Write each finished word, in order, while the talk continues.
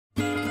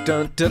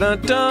Dun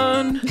dun dun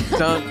dun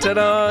dun dun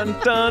dun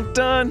dun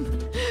dun.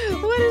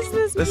 What is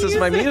this? This is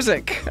my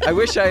music. I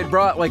wish I had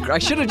brought I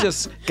should have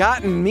just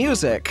gotten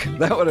music.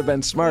 That would have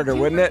been smarter,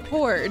 wouldn't it?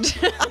 Bored.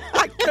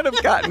 I could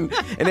have gotten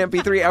an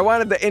MP3. I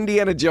wanted the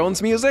Indiana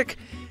Jones music.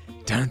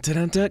 Dun dun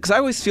dun dun. Because I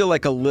always feel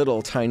like a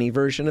little tiny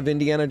version of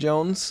Indiana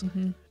Jones.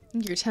 Mm-hmm.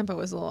 Your tempo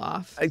was a little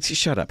off.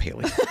 Shut up,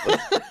 Haley.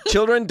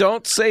 Children,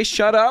 don't say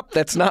shut up.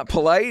 That's not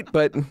polite,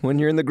 but when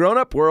you're in the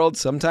grown-up world,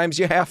 sometimes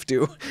you have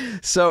to.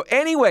 So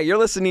anyway, you're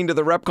listening to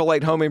the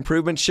RepcoLite Home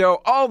Improvement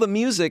Show. All the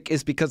music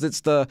is because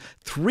it's the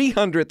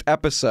 300th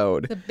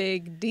episode. It's a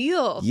big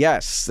deal.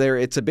 Yes,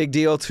 it's a big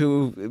deal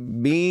to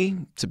me.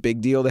 It's a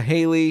big deal to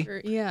Haley.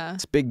 Yeah.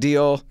 It's a big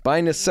deal by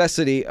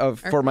necessity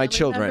for my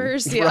children.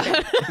 Members, yeah.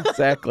 Right,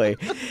 exactly.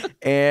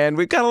 And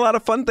we've got a lot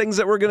of fun things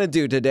that we're going to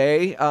do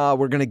today.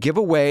 We're going to give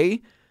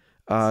away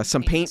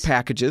some paint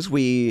packages.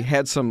 We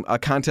had a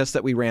contest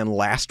that we ran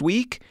last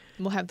week.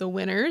 We'll have the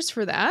winners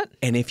for that.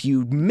 And if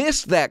you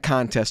missed that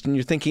contest and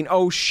you're thinking,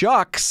 oh,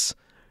 shucks,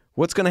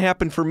 what's going to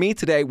happen for me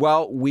today?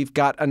 Well, we've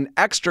got an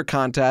extra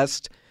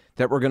contest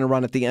that we're going to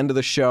run at the end of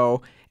the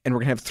show, and we're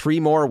going to have 3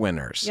 more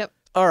winners. Yep.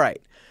 All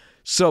right.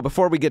 So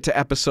before we get to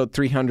episode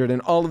 300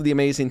 and all of the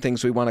amazing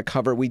things we want to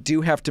cover, we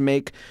do have to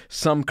make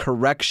some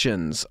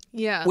corrections.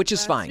 Yeah. Which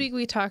is fine. Last week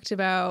we talked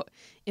about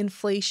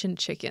inflation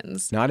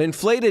chickens. Not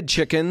inflated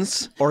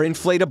chickens or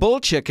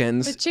inflatable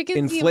chickens. The chickens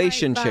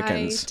inflation you might buy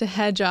chickens. to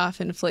hedge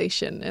off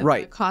inflation and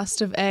right. the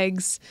cost of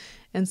eggs.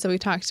 And so we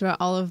talked about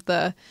all of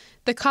the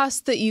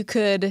costs that you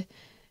could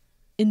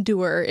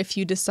endure if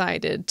you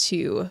decided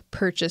to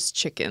purchase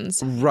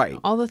chickens. Right.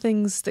 All the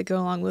things that go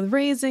along with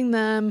raising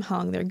them, how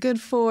long they're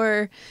good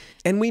for.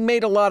 And we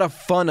made a lot of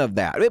fun of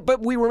that.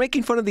 But we were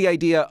making fun of the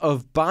idea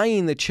of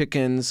buying the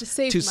chickens to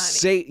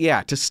save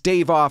money. To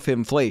stave off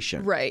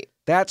inflation. Right.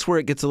 That's where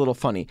it gets a little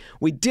funny.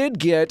 We did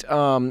get,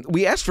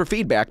 we asked for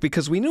feedback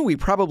because we knew we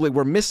probably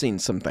were missing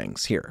some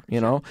things here,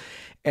 you know?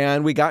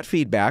 And we got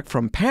feedback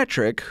from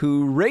Patrick,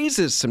 who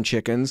raises some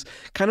chickens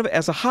kind of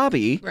as a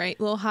hobby. Right,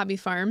 little hobby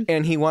farm.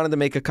 And he wanted to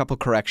make a couple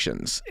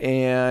corrections.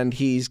 And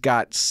he's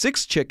got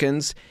 6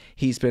 chickens.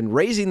 He's been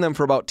raising them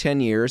for about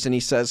 10 years. And he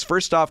says,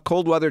 first off,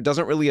 cold weather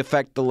doesn't really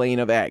affect the laying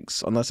of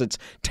eggs unless it's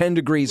 10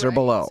 degrees or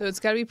below. So it's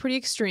got to be pretty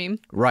extreme.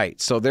 Right.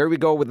 So there we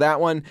go with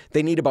that one.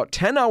 They need about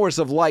 10 hours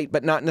of light,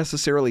 but not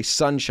necessarily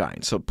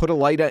sunshine. So put a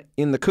light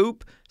in the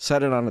coop,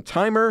 set it on a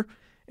timer,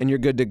 and you're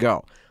good to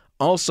go.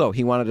 Also,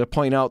 he wanted to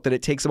point out that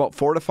it takes about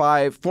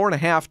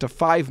 4.5 to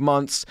 5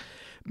 months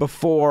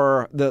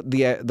before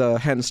the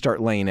hens start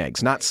laying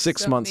eggs. Not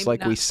 6 months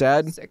like we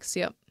said. 6,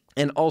 yep.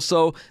 And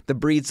also, the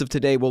breeds of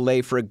today will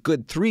lay for a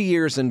good 3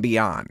 years and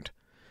beyond.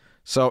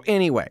 So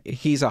anyway,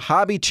 he's a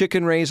hobby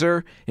chicken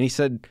raiser, and he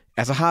said,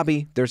 as a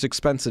hobby, there's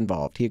expense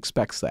involved. He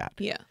expects that.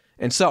 Yeah.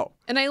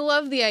 And I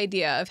love the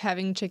idea of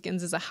having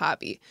chickens as a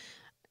hobby.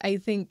 I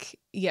think,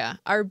 yeah,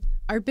 our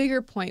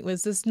bigger point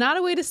was this not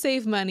a way to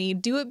save money.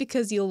 Do it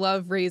because you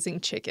love raising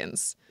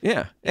chickens.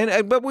 Yeah.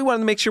 But we wanted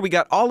to make sure we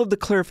got all of the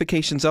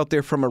clarifications out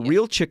there from a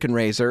real chicken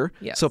raiser.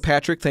 Yes. So,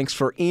 Patrick, thanks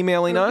for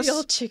emailing us.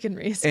 Real chicken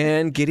raiser.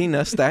 And getting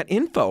us that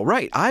info.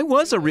 Right. I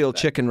was a real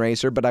chicken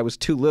raiser, but I was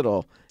too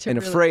little and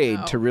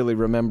afraid to really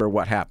remember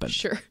what happened.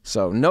 Sure.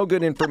 So, no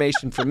good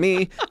information from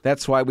me.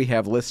 That's why we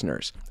have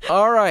listeners.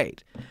 All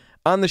right.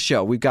 On the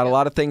show, we've got a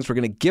lot of things. We're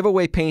going to give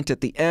away paint at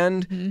the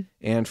end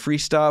and free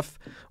stuff.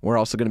 We're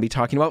also going to be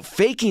talking about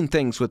faking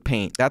things with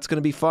paint. That's going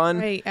to be fun.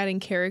 Right, adding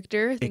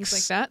character, things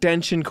like that.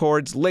 Extension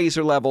cords,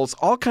 laser levels,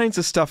 all kinds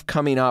of stuff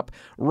coming up.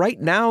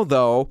 Right now,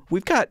 though,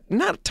 we've got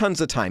not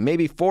tons of time,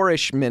 maybe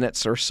 4-ish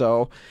minutes or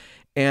so.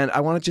 And I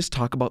want to just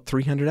talk about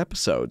 300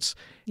 episodes.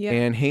 Yeah.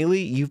 And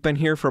Haley, you've been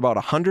here for about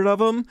 100 of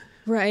them.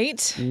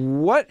 Right.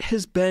 What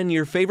has been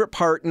your favorite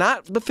part?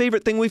 Not the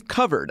favorite thing we've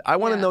covered. I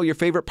want to know your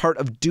favorite part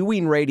of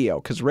doing radio,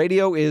 because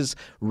radio is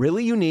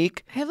really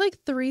unique. I have like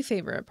 3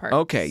 favorite parts.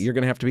 Okay, you're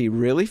going to have to be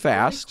really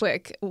fast. Really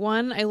quick.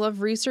 1, I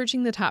love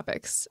researching the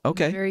topics.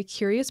 Okay. I'm a very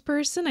curious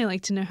person. I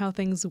like to know how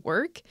things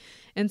work.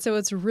 And so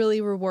it's really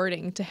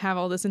rewarding to have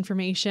all this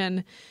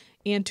information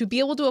and to be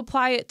able to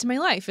apply it to my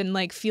life and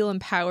like feel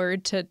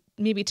empowered to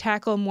maybe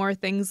tackle more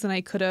things than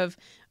I could have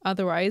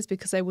otherwise,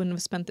 because I wouldn't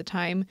have spent the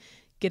time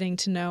getting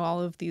to know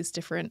all of these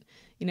different,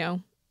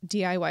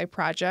 DIY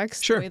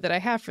projects the way that I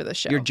have for the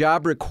show. Your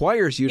job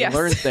requires you to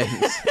learn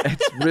things.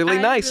 It's really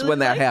nice really when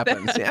that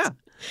happens. That. Yeah.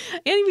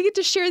 And we get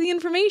to share the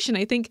information.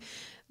 I think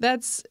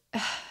that's,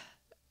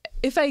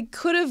 if I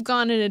could have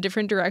gone in a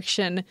different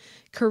direction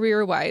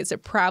career-wise,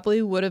 it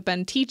probably would have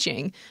been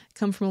teaching. I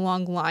come from a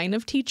long line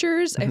of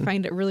teachers. I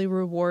find it really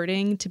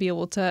rewarding to be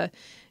able to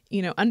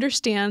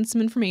understand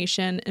some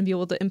information and be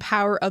able to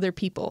empower other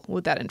people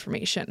with that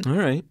information. All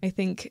right. I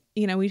think,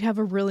 we'd have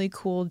a really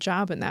cool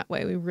job in that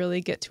way. We really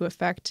get to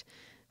affect,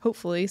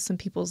 hopefully, some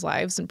people's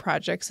lives and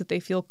projects that they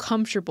feel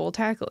comfortable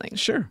tackling.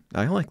 Sure.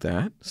 I like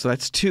that. So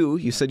that's 2.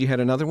 You said you had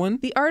another one?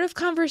 The art of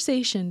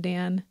conversation,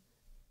 Dan.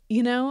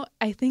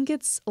 I think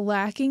it's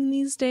lacking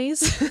these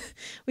days.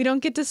 We don't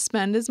get to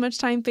spend as much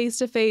time face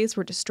to face.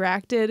 We're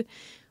distracted.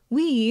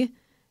 You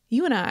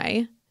and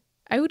I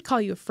I would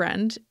call you a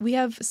friend. We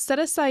have set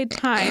aside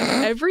time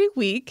every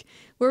week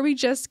where we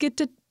just get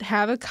to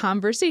have a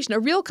conversation, a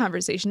real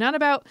conversation, not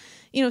about,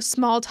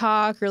 small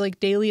talk or like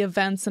daily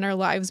events in our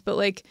lives, but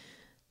like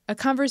a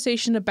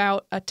conversation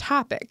about a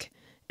topic.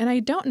 And I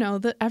don't know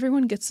that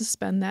everyone gets to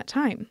spend that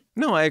time.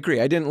 No, I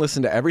agree. I didn't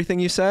listen to everything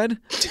you said,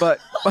 but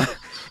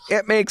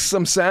it makes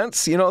some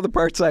sense, the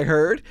parts I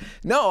heard.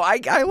 No,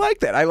 I like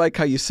that. I like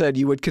how you said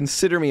you would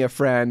consider me a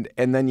friend,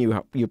 and then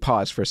you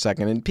paused for a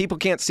second. And people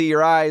can't see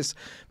your eyes,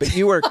 but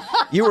you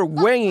were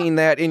weighing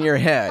that in your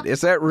head.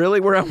 Is that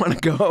really where I want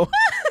to go?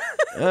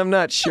 I'm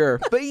not sure.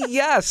 But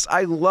yes,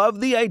 I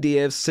love the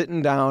idea of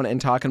sitting down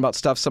and talking about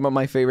stuff. Some of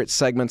my favorite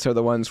segments are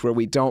the ones where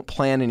we don't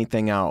plan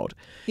anything out.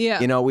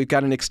 Yeah. We've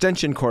got an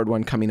extension cord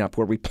one coming up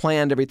where we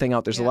planned everything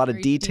out. There's a lot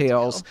of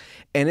details.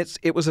 And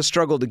it was a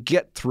struggle to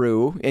get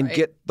through and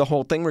get the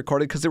whole thing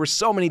recorded because there were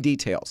so many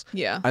details.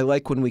 Yeah. I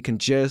like when we can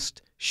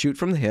just shoot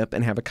from the hip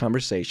and have a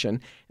conversation.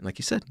 And like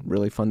you said,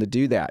 really fun to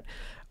do that.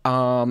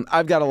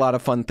 I've got a lot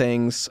of fun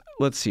things.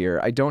 Let's see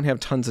here. I don't have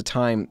tons of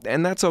time,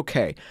 and that's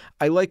okay.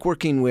 I like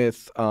working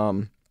with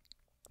all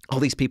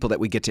these people that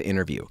we get to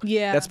interview.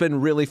 Yeah. Really been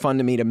really fun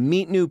to me to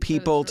meet new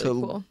people,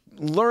 cool.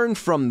 Learn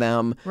from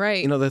them.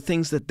 Right. The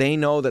things that they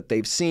know, that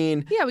they've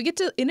seen. Yeah, we get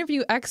to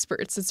interview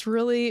experts. It's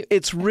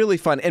really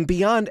fun. And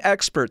beyond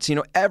experts,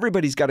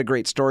 everybody's got a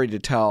great story to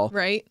tell.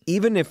 Right.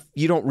 Even if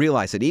you don't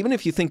realize it, even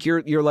if you think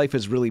your life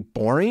is really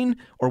boring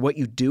or what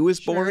you do is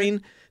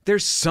boring,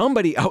 there's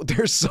somebody out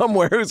there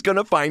somewhere who's going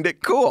to find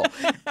it cool.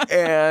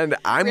 And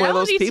I'm one of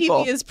those people.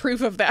 Reality TV is proof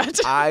of that.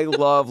 I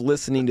love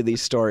listening to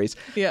these stories.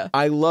 Yeah.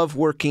 I love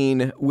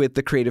working with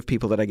the creative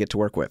people that I get to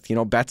work with.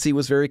 Betsy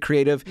was very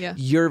creative. Yeah.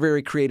 You're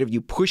very creative.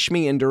 You push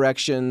me in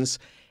directions.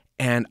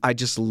 And I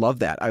just love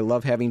that. I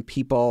love having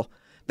people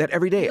that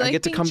every day I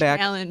get to come back.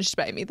 Challenged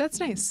by me. That's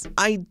nice.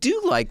 I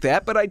do like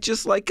that, but I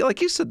just like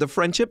you said, the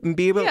friendship and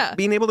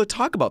being able to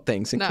talk about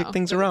things and kick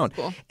things around.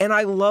 Cool. And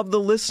I love the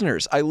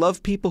listeners. I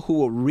love people who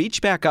will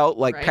reach back out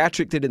like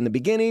Patrick did in the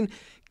beginning,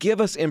 give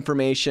us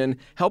information,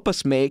 help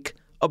us make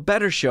a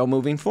better show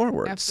moving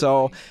forward.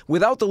 Absolutely. So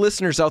without the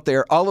listeners out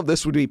there, all of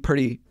this would be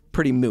pretty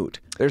moot.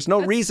 There's no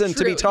reason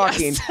to be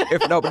talking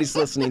if nobody's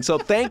listening. So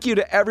thank you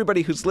to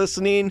everybody who's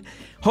listening.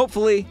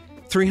 Hopefully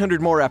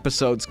 300 more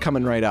episodes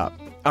coming right up.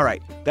 All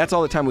right, that's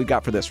all the time we've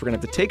got for this. We're going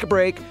to have to take a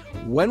break.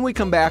 When we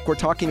come back, we're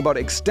talking about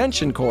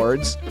extension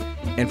cords.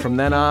 And from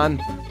then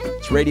on,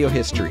 it's radio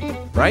history,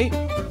 right?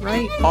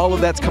 Right. All of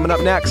that's coming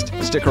up next.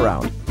 Stick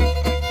around.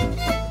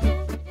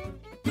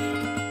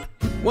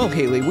 Well,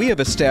 Haley, we have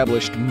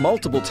established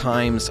multiple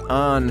times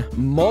on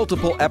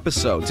multiple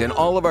episodes. In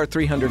all of our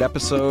 300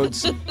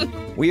 episodes,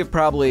 we have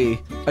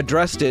probably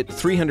addressed it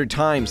 300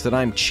 times that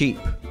I'm cheap.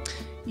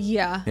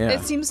 Yeah,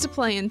 it seems to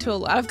play into a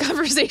lot of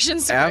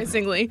conversations,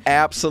 surprisingly.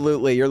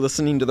 Absolutely. You're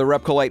listening to the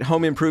RepcoLite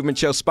Home Improvement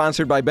Show,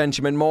 sponsored by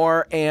Benjamin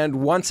Moore. And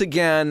once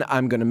again,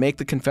 I'm going to make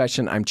the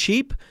confession I'm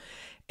cheap,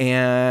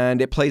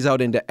 and it plays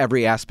out into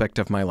every aspect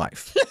of my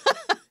life.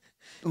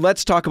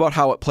 Let's talk about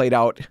how it played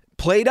out.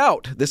 Played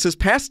out. This is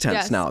past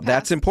tense now. Past.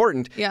 That's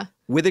important. Yeah.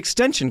 With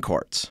extension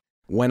cords.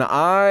 When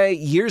I,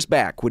 years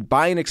back, would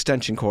buy an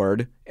extension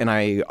cord, and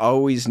I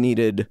always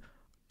needed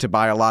to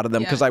buy a lot of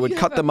them because I would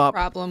cut them up.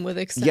 Problem with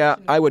extension. Yeah,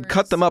 I would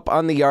cut them up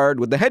on the yard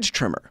with the hedge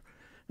trimmer.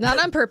 Not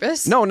on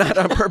purpose. No, not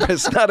on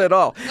purpose. Not at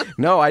all.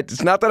 No,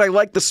 it's not that I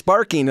like the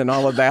sparking and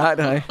all of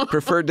that. I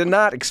preferred to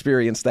not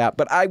experience that,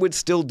 but I would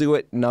still do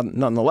it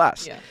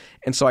nonetheless. Yeah.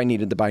 And so I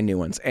needed to buy new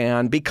ones.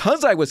 And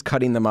because I was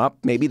cutting them up,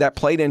 maybe that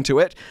played into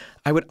it,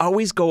 I would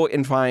always go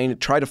and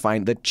try to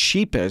find the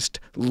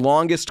cheapest,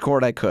 longest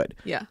cord I could.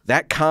 Yeah.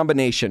 That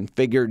combination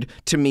figured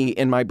to me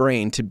in my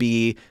brain to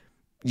be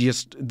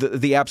just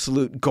the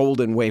absolute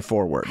golden way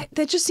forward.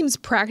 That just seems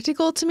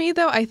practical to me,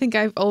 though. I think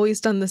I've always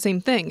done the same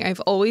thing.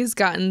 I've always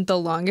gotten the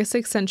longest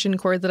extension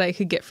cord that I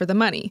could get for the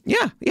money.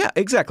 Yeah,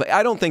 exactly.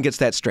 I don't think it's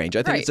that strange.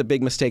 I think it's a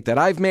big mistake that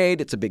I've made.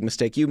 It's a big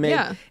mistake you made.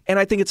 Yeah. And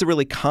I think it's a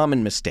really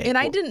common mistake. And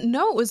I didn't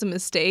know it was a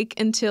mistake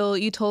until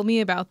you told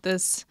me about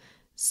this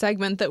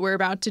segment that we're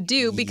about to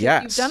do,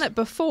 because you've done it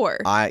before.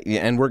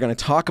 And we're going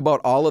to talk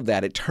about all of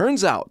that. It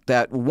turns out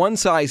that one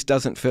size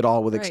doesn't fit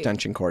all with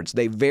extension cords.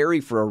 They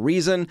vary for a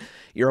reason.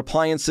 Your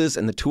appliances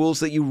and the tools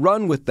that you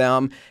run with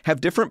them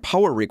have different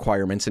power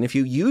requirements. And if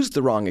you use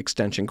the wrong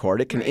extension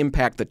cord, it can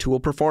impact the tool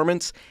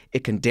performance.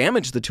 It can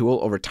damage the tool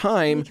over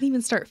time. It can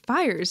even start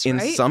fires, In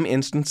some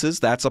instances,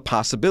 that's a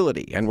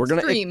possibility. And we're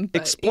going to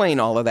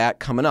explain all of that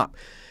coming up.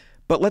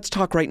 But let's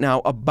talk right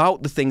now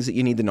about the things that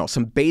you need to know.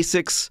 Some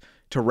basics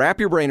to wrap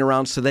your brain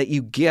around so that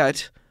you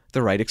get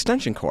the right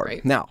extension cord.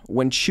 Right. Now,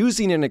 when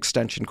choosing an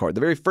extension cord,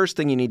 the very first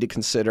thing you need to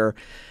consider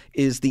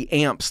is the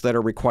amps that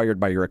are required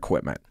by your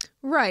equipment.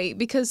 Right,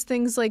 because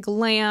things like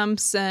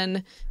lamps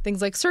and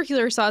things like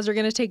circular saws are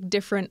going to take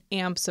different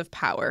amps of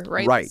power,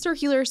 right? Right. The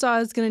circular saw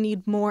is going to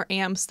need more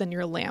amps than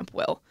your lamp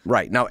will.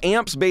 Right. Now,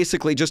 amps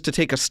basically, just to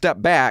take a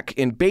step back,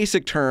 in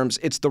basic terms,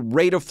 it's the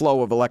rate of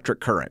flow of electric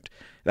current.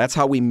 That's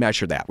how we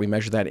measure that. We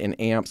measure that in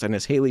amps. And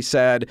as Haley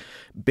said,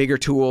 bigger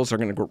tools are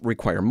going to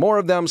require more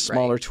of them.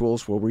 Smaller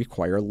tools will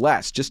require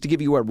less. Just to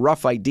give you a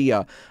rough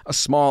idea, a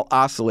small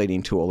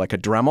oscillating tool like a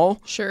Dremel,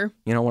 Sure.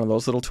 one of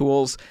those little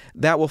tools,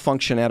 that will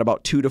function at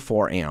about 2 to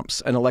 4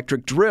 amps. An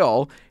electric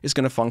drill is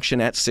going to function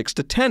at 6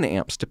 to 10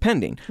 amps,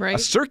 depending. Right. A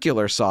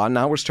circular saw,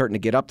 now we're starting to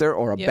get up there,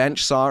 or a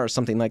bench saw or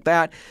something like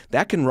that,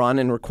 that can run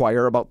and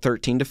require about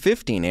 13 to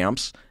 15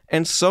 amps,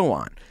 and so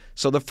on.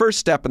 So the first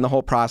step in the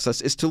whole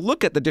process is to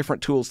look at the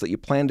different tools that you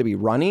plan to be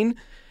running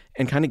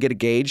and kind of get a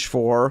gauge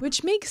for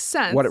which makes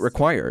sense, what it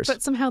requires.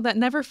 But somehow that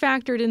never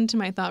factored into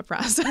my thought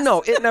process.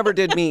 No, it never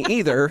did me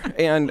either.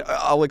 And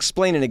I'll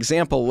explain an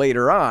example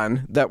later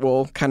on that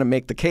will kind of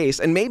make the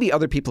case. And maybe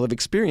other people have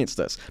experienced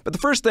this. But the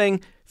first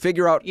thing,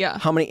 figure out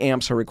how many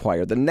amps are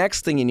required. The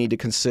next thing you need to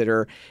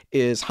consider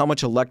is how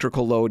much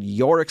electrical load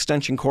your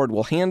extension cord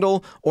will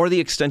handle, or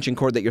the extension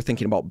cord that you're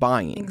thinking about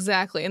buying.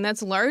 Exactly. And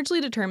that's largely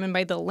determined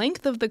by the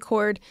length of the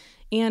cord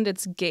and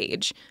its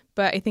gauge.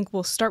 But I think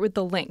we'll start with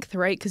the length,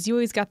 right? Because you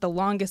always got the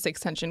longest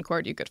extension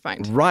cord you could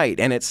find. Right.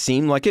 And it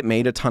seemed like it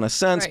made a ton of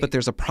sense, but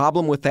there's a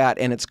problem with that,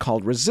 and it's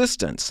called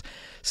resistance.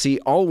 See,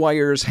 all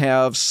wires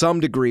have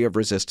some degree of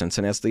resistance,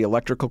 and as the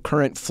electrical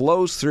current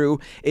flows through,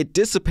 it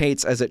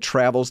dissipates as it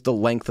travels the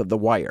length of the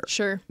wire.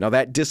 Sure. Now,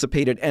 that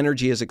dissipated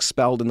energy is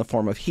expelled in the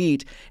form of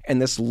heat, and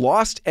this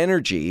lost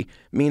energy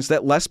means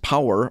that less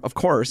power, of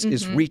course,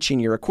 is reaching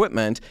your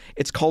equipment.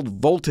 It's called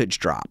voltage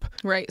drop.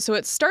 Right. So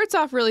it starts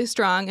off really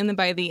strong, and then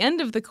by the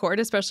end of the cord,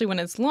 especially when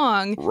it's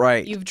long,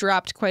 you've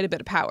dropped quite a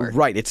bit of power.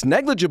 Right. It's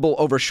negligible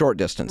over short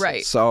distances.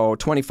 Right. So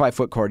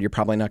 25-foot cord, you're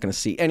probably not going to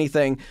see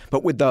anything.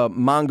 But with the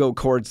Mongo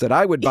cords that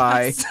I would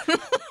buy,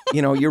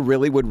 you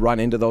really would run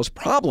into those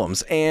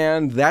problems.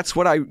 And that's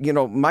what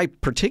my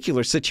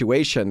particular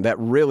situation that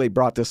really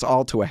brought this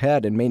all to a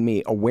head and made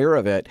me aware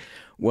of it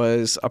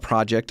was a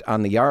project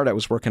on the yard I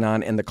was working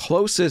on, and the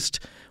closest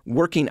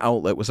working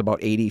outlet was about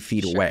 80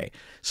 feet away.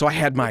 So I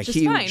had my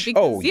huge... Fine,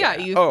 because,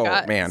 you've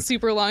got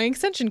super long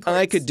extension cords.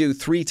 I could do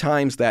 3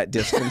 times that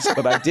distance,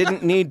 but I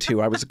didn't need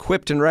to. I was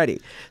equipped and ready.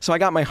 So I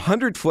got my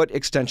 100-foot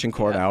extension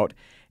cord out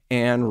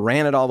and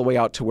ran it all the way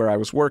out to where I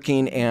was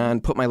working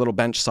and put my little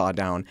bench saw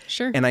down.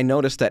 Sure. And I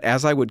noticed that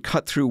as I would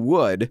cut through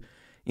wood,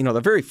 the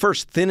very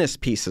first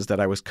thinnest pieces that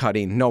I was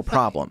cutting, no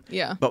problem.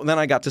 Yeah. But then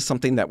I got to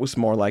something that was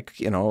more like,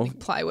 like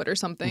plywood or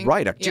something.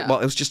 Right. Well,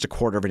 it was just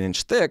 1/4 of an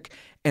inch thick.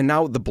 And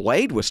now the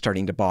blade was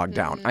starting to bog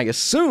down. I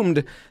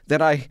assumed that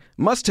I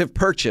must have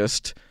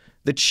purchased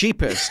the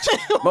cheapest,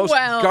 most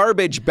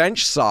garbage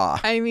bench saw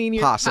possible. I mean,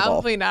 you're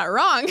probably not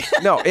wrong.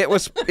 No, it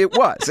was.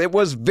 It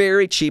was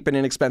very cheap and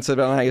inexpensive,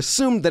 and I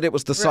assumed that it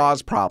was the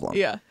saw's problem.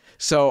 Yeah.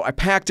 So I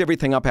packed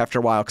everything up after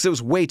a while because it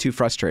was way too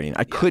frustrating.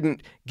 I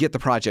couldn't get the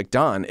project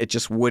done. It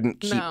just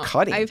wouldn't keep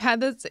cutting. I've had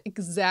this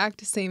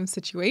exact same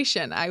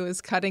situation. I was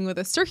cutting with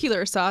a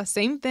circular saw,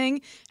 same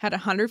thing, had a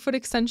 100-foot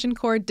extension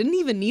cord, didn't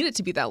even need it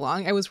to be that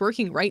long. I was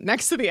working right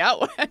next to the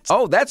outlet.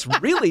 Oh, that's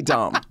really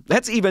dumb.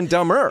 That's even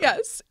dumber.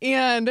 Yes.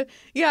 And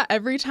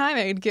every time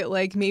I'd get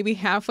like maybe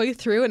halfway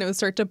through and it would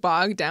start to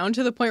bog down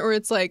to the point where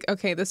it's like,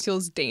 okay, this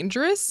feels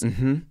dangerous.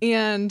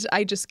 And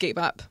I just gave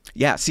up.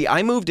 Yeah. See,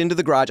 I moved into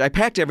the garage. I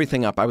packed everything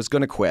up. I was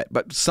going to quit,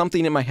 but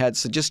something in my head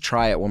said, just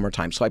try it one more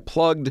time. So I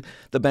plugged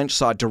the bench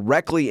saw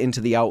directly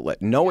into the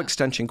outlet, no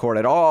extension cord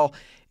at all,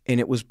 and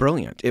it was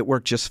brilliant. It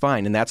worked just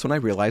fine, and that's when I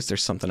realized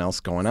there's something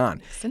else going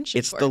on.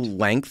 It's the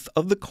length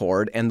of the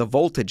cord and the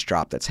voltage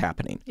drop that's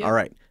happening. Yeah. All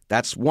right.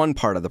 That's one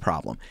part of the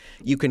problem.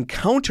 You can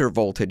counter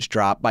voltage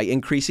drop by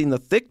increasing the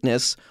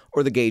thickness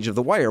or the gauge of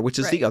the wire, which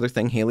is the other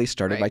thing Haley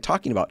started by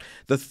talking about.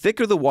 The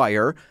thicker the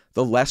wire,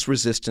 the less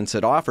resistance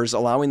it offers,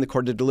 allowing the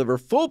cord to deliver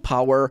full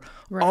power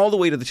all the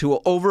way to the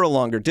tool over a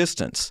longer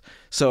distance.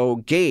 So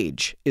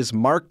gauge is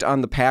marked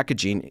on the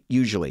packaging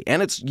usually,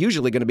 and it's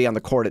usually going to be on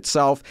the cord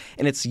itself,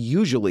 and it's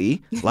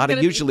usually, a lot of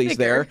usuallys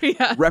there,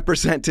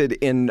 represented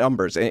in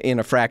numbers, in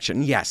a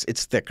fraction. Yes,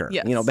 it's thicker.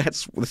 Yes.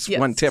 That's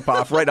one tip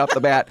off right off the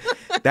bat.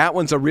 That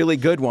one's a really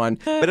good one,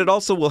 but it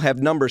also will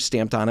have numbers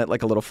stamped on it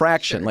like a little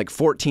fraction, like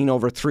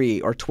 14/3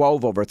 or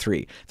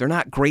 12/3. They're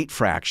not great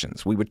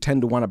fractions. We would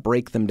tend to want to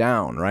break them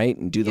down, right?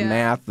 And do the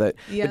math. But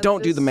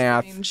don't do the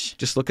math. Strange.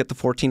 Just look at the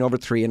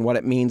 14/3, and what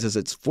it means is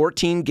it's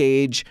 14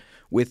 gauge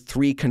with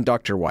 3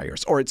 conductor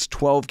wires, or it's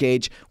 12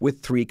 gauge with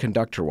 3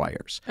 conductor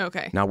wires.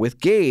 Okay. Now with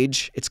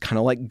gauge, it's kind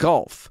of like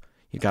golf.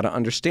 You got to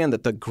understand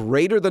that the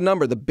greater the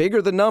number, the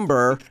bigger the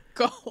number,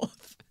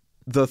 golf,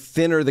 the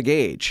thinner the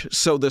gauge.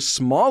 So the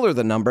smaller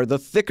the number, the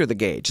thicker the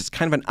gauge. It's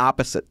kind of an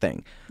opposite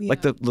thing. Yeah.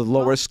 Like the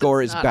lower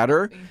score is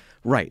better.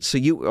 Right. So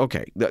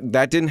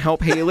that didn't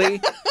help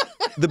Haley.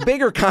 The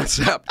bigger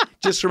concept,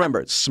 just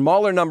remember,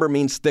 smaller number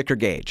means thicker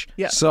gauge.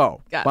 Yeah.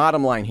 So,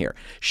 bottom line here,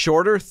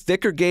 shorter,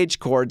 thicker gauge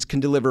cords can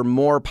deliver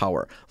more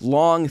power.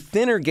 Long,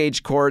 thinner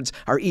gauge cords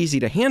are easy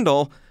to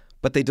handle,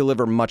 but they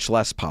deliver much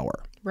less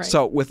power. Right.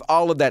 So, with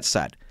all of that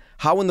said,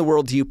 how in the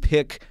world do you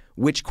pick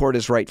which cord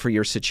is right for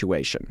your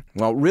situation?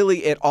 Well,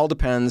 really, it all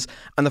depends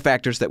on the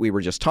factors that we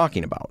were just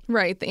talking about.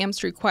 Right, the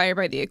amps required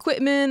by the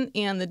equipment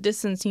and the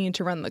distance you need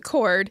to run the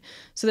cord.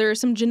 So there are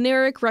some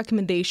generic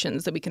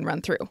recommendations that we can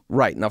run through.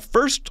 Right. Now,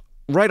 first,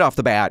 right off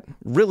the bat,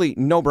 really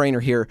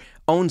no-brainer here,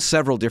 own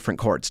several different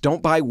cords.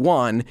 Don't buy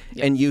one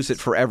and use it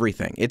for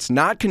everything. It's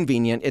not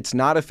convenient, it's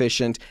not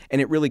efficient,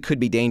 and it really could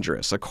be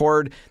dangerous. A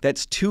cord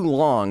that's too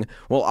long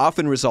will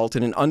often result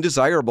in an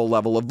undesirable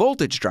level of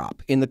voltage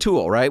drop in the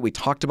tool, right? We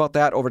talked about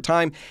that over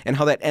time and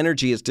how that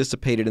energy is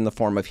dissipated in the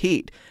form of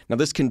heat. Now,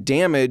 this can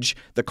damage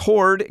the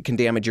cord, it can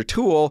damage your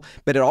tool,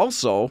 but it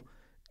also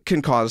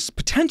can cause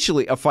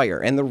potentially a fire.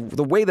 And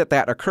the way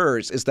that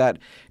occurs is that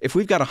if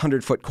we've got a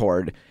 100-foot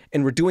cord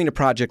and we're doing a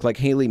project like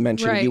Haley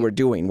mentioned you were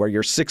doing, where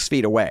you're 6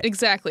 feet away.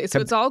 Exactly. So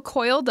it's all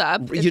coiled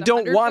up. It's you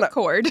don't want to.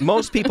 Cord.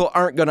 Most people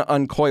aren't going to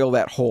uncoil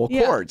that whole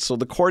cord. So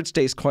the cord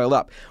stays coiled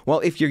up. Well,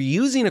 if you're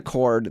using a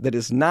cord that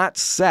is not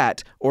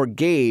set or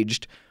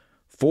gauged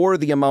for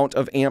the amount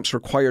of amps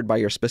required by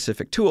your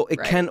specific tool,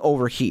 it can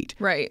overheat.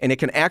 Right. And it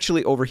can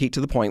actually overheat to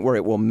the point where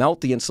it will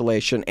melt the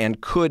insulation and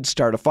could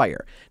start a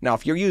fire. Now,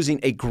 if you're using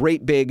a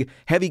great big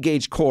heavy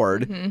gauge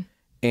cord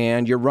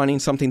and you're running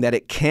something that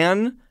it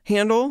can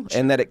handle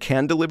and that it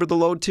can deliver the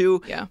load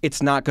to,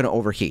 it's not going to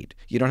overheat.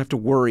 You don't have to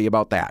worry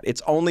about that.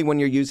 It's only when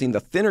you're using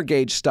the thinner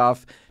gauge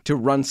stuff to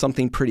run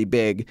something pretty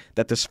big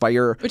that this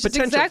fire, which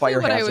potential is exactly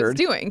fire what hazard. I was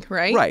doing,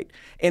 right? Right.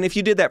 And if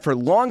you did that for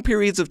long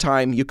periods of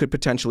time, you could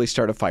potentially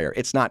start a fire.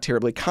 It's not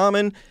terribly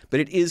common, but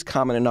it is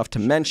common enough to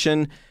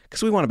mention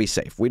because we want to be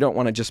safe. We don't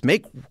want to just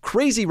make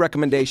crazy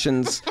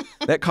recommendations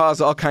that cause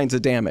all kinds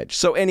of damage.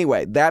 So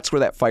anyway, that's where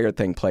that fire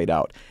thing played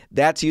out.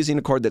 That's using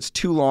a cord that's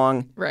too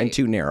long and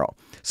too narrow.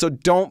 So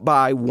don't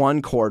buy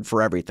one cord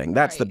for everything.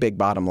 That's the big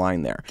bottom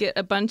line there. Get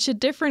a bunch of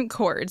different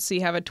cords. So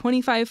you have a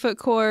 25-foot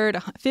cord, a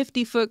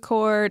 50-foot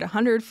cord, a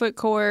 100-foot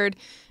cord,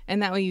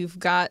 and that way you've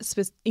got,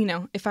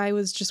 if I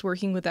was just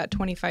working with that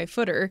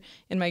 25-footer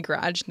in my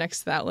garage next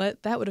to the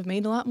outlet, that would have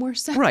made a lot more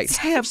sense. Right.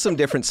 Have some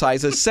different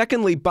sizes.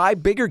 Secondly, buy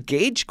bigger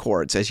gauge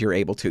cords as you're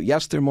able to.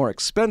 Yes, they're more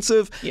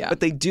expensive,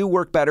 but they do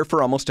work better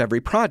for almost every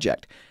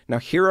project. Now,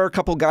 here are a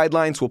couple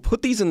guidelines. We'll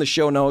put these in the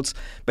show notes,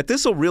 but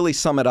this will really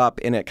sum it up,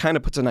 and it kind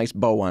of puts a nice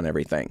bow on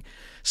everything.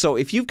 So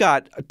if you've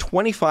got a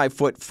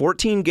 25-foot,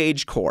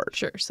 14-gauge cord.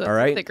 Sure, so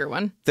that's a thicker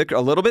one.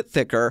 A little bit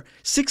thicker.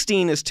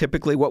 16 is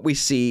typically what we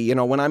see.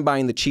 When I'm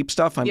buying the cheap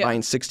stuff, I'm buying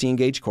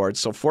 16-gauge cords.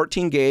 So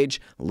 14-gauge,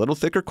 a little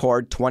thicker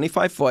cord,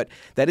 25-foot.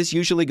 That is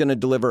usually going to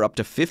deliver up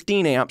to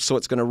 15 amps, so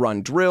it's going to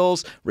run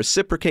drills,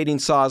 reciprocating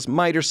saws,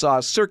 miter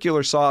saws,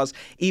 circular saws,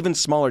 even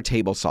smaller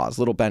table saws,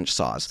 little bench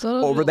saws.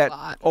 So over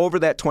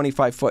that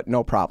 25-foot,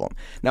 no problem.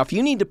 Now, if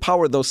you need to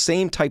power those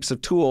same types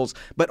of tools,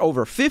 but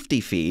over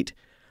 50 feet,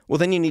 well,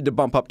 then you need to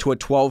bump up to a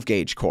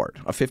 12-gauge cord.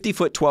 A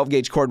 50-foot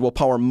 12-gauge cord will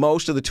power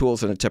most of the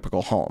tools in a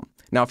typical home.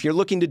 Now, if you're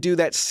looking to do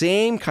that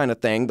same kind of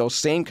thing, those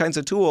same kinds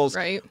of tools,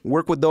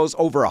 work with those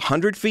over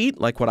 100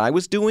 feet, like what I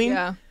was doing,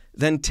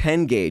 then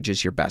 10-gauge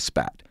is your best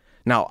bet.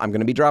 Now, I'm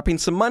going to be dropping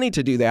some money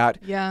to do that,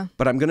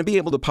 but I'm going to be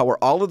able to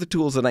power all of the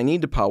tools that I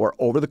need to power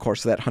over the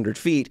course of that 100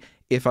 feet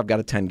if I've got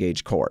a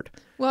 10-gauge cord.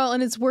 Well,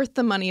 and it's worth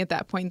the money at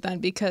that point then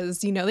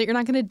because you know that you're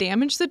not going to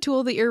damage the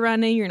tool that you're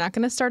running. You're not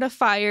going to start a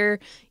fire.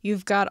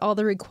 You've got all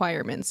the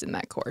requirements in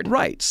that cord.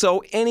 Right.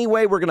 So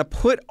anyway, we're going to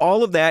put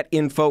all of that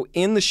info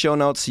in the show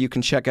notes so you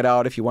can check it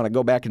out if you want to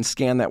go back and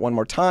scan that one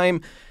more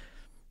time.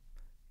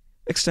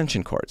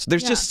 Extension cords.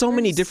 There's just so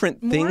many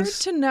different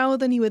things. More to know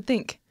than you would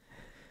think.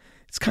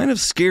 It's kind of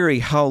scary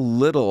how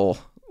little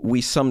we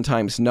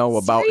sometimes know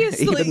about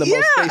even the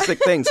most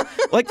basic things.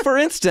 Like, for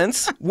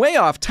instance, way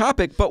off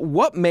topic, but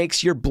what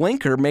makes your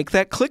blinker make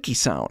that clicky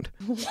sound?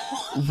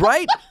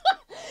 Right?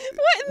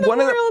 What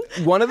in the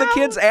world? One of the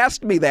kids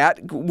asked me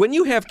that. When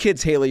you have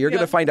kids, Haley, you're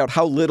going to find out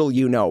how little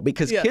you know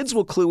because kids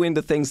will clue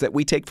into things that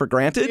we take for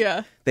granted.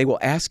 Yeah. They will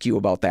ask you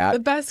about that. The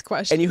best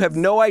question. And you have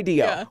no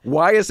idea.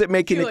 Why is it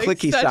making a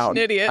clicky sound?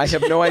 An idiot. I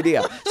have no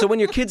idea. So when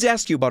your kids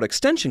ask you about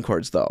extension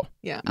cords, though,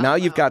 now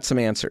you've got some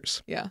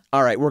answers. Yeah.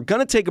 All right, we're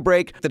going to take a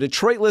break. The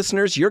Detroit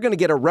listeners, you're going to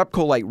get a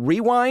RepcoLite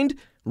Rewind.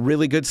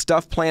 Really good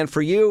stuff planned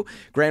for you.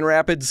 Grand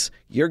Rapids,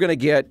 you're going to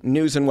get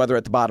news and weather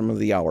at the bottom of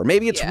the hour.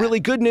 Maybe it's really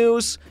good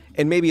news,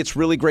 and maybe it's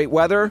really great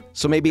weather,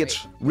 so maybe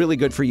it's really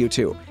good for you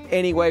too.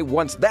 Anyway,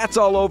 once that's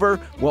all over,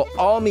 we'll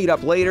all meet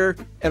up later,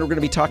 and we're going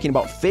to be talking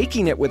about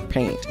faking it with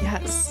paint.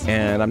 Yes.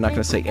 And I'm not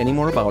going to say any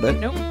more about it.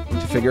 Nope.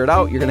 To figure it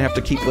out, you're going to have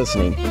to keep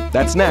listening.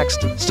 That's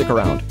next. Stick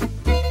around.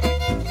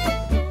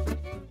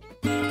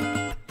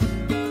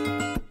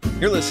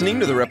 You're listening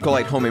to the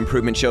RepcoLite Home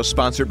Improvement Show,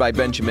 sponsored by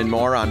Benjamin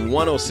Moore on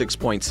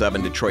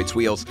 106.7 Detroit's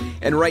Wheels.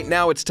 And right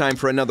now it's time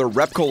for another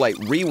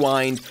RepcoLite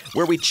Rewind,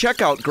 where we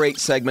check out great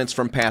segments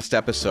from past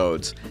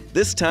episodes.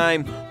 This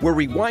time, we're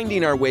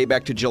rewinding our way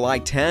back to July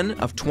 10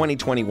 of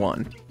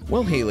 2021.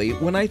 Well, Haley,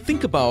 when I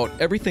think about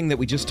everything that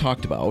we just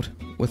talked about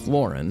with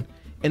Lauren,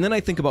 and then I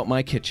think about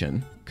my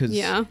kitchen, because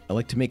I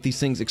like to make these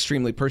things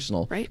extremely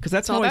personal, because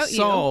that's how I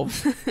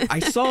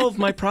solve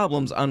my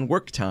problems on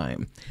work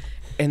time.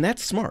 And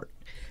that's smart.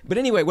 But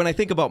anyway, when I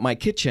think about my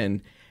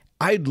kitchen,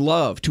 I'd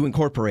love to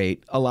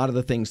incorporate a lot of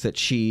the things that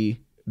she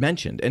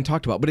mentioned and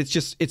talked about, but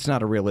it's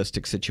not a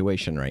realistic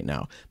situation right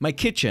now. My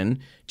kitchen,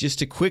 just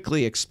to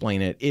quickly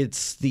explain it,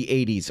 it's the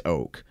 80s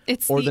oak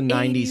or the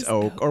 90s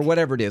oak or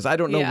whatever it is. I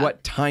don't know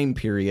what time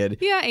period.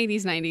 Yeah,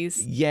 80s,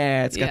 90s.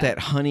 Yeah, it's got that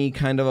honey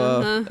kind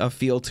of a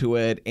feel to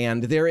it,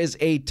 and there is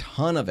a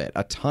ton of it,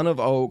 a ton of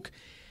oak.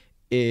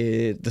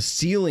 The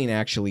ceiling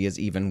actually is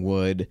even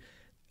wood,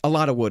 a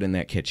lot of wood in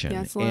that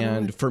kitchen. Yeah,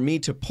 and for me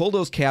to pull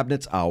those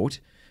cabinets out,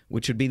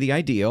 which would be the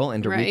ideal,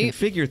 and to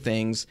reconfigure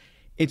things,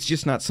 it's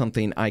just not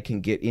something I can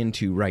get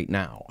into right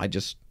now. I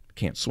just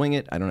can't swing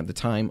it. I don't have the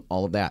time,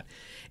 all of that.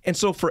 And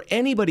so for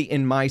anybody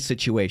in my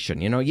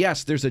situation,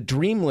 yes, there's a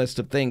dream list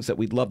of things that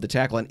we'd love to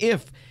tackle. And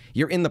if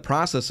you're in the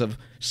process of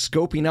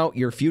scoping out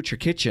your future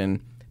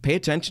kitchen, pay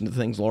attention to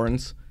things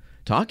Lauren's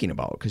talking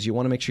about, because you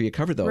want to make sure you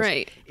cover those.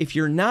 Right. If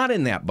you're not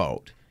in that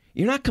boat,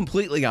 you're not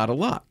completely out of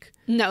luck.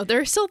 No, there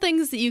are still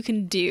things that you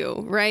can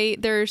do,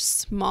 right? There's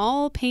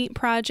small paint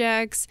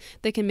projects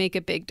that can make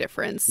a big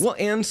difference. Well,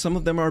 and some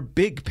of them are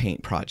big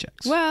paint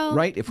projects. Well,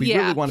 right? If we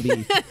really want to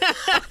be...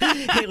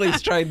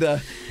 Haley's trying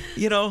to,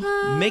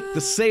 make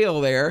the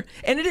sale there.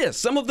 And it is.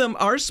 Some of them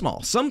are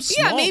small. Some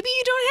small... Yeah, maybe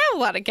you don't have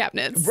a lot of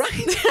cabinets.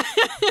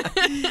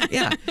 Right.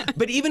 Yeah.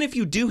 But even if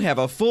you do have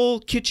a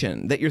full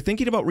kitchen that you're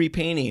thinking about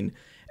repainting,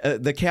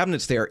 the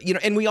cabinets there,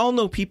 and we all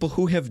know people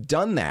who have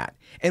done that.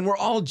 And we're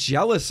all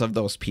jealous of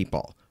those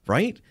people.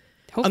 Right?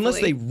 Hopefully.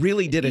 Unless they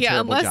really did a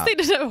terrible job. Yeah, unless they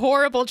did a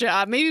horrible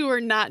job. Maybe we're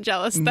not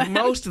jealous then.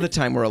 Most of the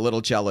time we're a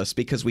little jealous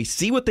because we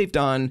see what they've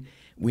done.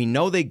 We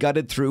know they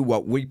gutted through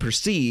what we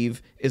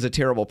perceive is a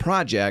terrible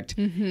project,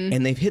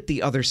 and they've hit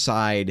the other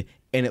side,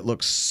 and it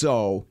looks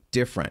so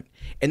different.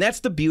 And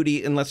that's the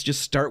beauty, and let's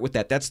just start with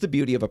that. That's the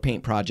beauty of a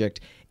paint project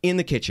in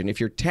the kitchen. If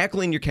you're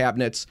tackling your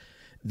cabinets,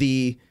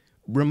 the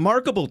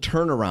remarkable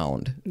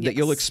turnaround that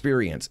you'll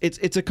experience.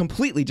 It's a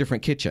completely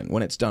different kitchen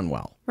when it's done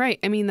well. Right.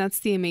 I mean, that's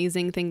the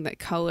amazing thing that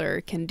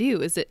color can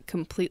do, is it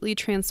completely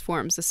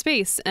transforms the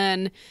space.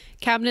 And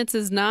cabinets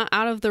is not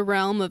out of the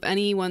realm of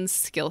anyone's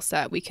skill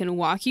set. We can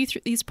walk you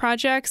through these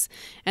projects,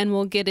 and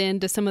we'll get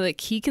into some of the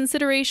key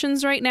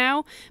considerations right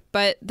now.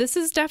 But this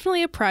is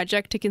definitely a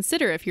project to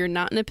consider if you're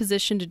not in a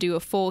position to do a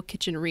full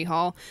kitchen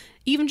rehaul.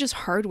 Even just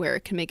hardware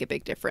can make a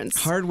big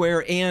difference.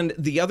 Hardware. And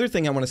the other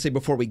thing I want to say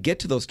before we get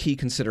to those key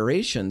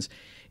considerations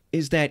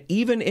is that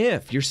even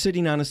if you're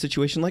sitting on a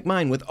situation like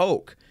mine with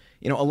oak,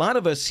 a lot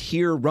of us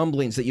hear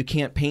rumblings that you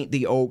can't paint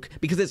the oak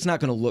because it's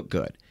not going to look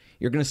good.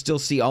 You're going to still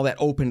see all that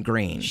open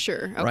grain.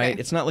 Sure. Okay. Right?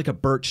 It's not like a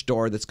birch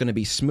door that's going to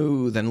be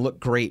smooth and look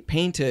great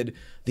painted.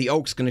 The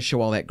oak's going to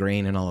show all that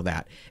grain and all of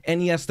that.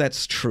 And yes,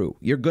 that's true.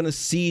 You're going to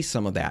see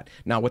some of that.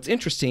 Now, what's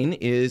interesting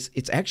is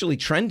it's actually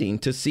trending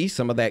to see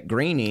some of that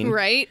graining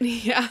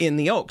in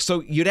the oak. So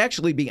you'd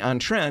actually be on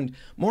trend.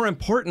 More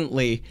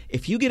importantly,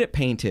 if you get it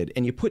painted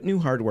and you put new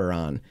hardware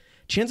on,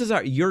 chances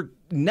are you're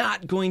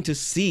not going to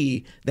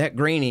see that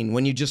graining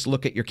when you just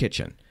look at your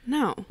kitchen.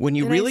 No. When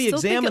you really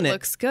examine it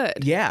looks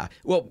good. Yeah.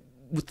 Well,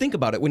 think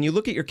about it. When you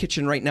look at your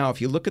kitchen right now,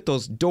 if you look at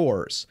those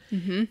doors,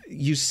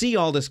 you see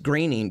all this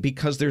graining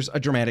because there's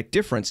a dramatic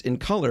difference in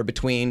color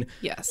between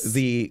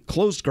the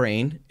closed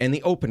grain and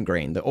the open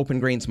grain. The open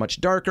grain's much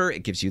darker.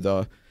 It gives you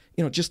the,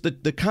 just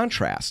the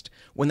contrast.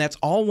 When that's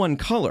all one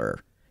color,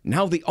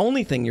 now the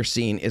only thing you're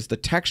seeing is the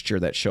texture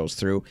that shows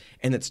through,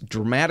 and it's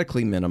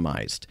dramatically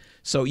minimized.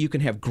 So you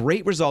can have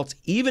great results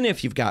even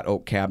if you've got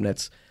oak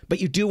cabinets, but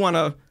you do want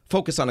to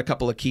focus on a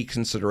couple of key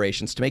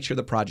considerations to make sure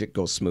the project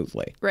goes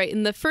smoothly. Right.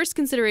 And the first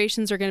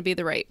considerations are going to be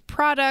the right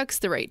products,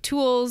 the right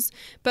tools.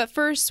 But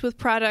first, with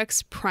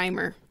products,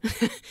 primer.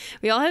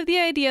 We all have the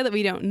idea that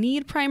we don't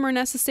need primer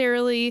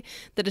necessarily,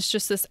 that it's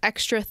just this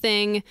extra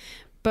thing.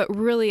 But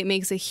really, it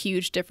makes a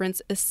huge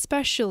difference,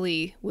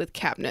 especially with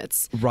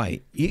cabinets.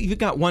 Right. You've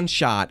got one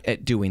shot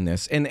at doing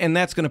this, and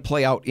that's going to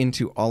play out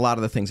into a lot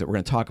of the things that we're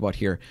going to talk about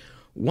here.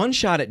 One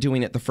shot at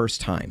doing it the first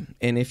time.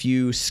 And if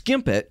you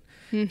skimp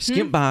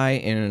by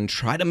and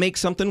try to make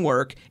something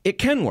work, it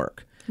can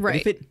work.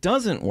 Right. But if it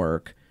doesn't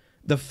work,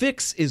 the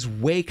fix is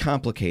way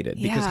complicated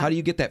because how do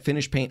you get that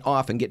finished paint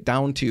off and get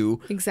down to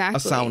a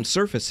sound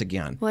surface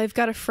again? Well, I've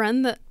got a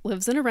friend that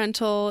lives in a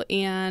rental,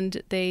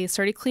 and they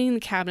started cleaning the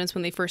cabinets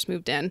when they first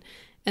moved in,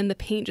 and the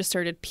paint just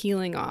started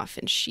peeling off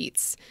in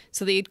sheets.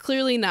 So they had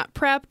clearly not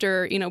prepped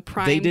or, primed the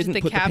cabinets. They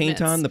didn't put the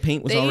paint on. The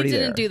paint was already there.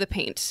 They didn't do the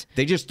paint.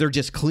 They're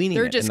just cleaning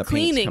it, and the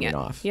paint's coming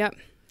off. Yep.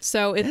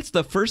 So that's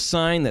the first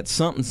sign that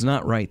something's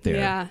not right there.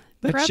 Yeah.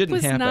 That Prep shouldn't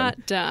was happen.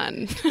 Not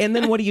done. And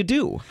then what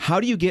do? How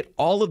do you get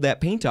all of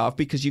that paint off?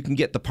 Because you can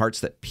get the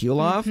parts that peel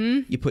off,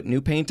 you put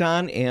new paint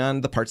on,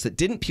 and the parts that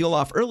didn't peel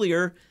off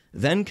earlier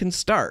then can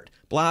start.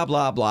 Blah,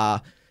 blah, blah.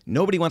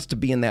 Nobody wants to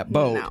be in that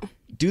boat. No.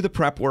 Do the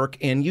prep work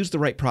and use the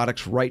right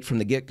products right from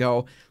the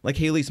get-go. Like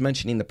Haley's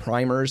mentioning the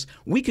primers.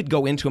 We could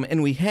go into them,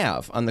 and we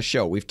have on the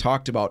show. We've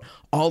talked about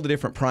all the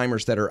different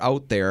primers that are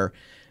out there.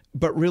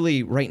 But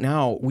really, right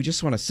now, we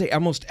just want to say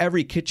almost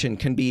every kitchen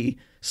can be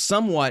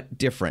somewhat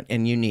different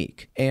and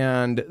unique.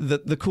 And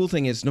the cool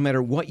thing is, no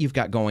matter what you've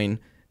got going,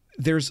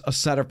 there's a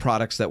set of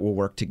products that will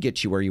work to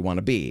get you where you want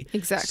to be.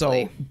 Exactly.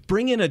 So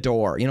bring in a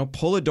door,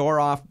 pull a door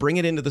off, bring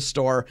it into the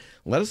store.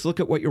 Let us look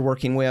at what you're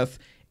working with,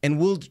 and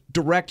we'll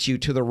direct you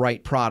to the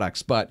right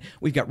products. But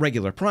we've got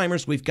regular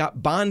primers. We've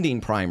got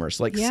bonding primers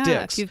like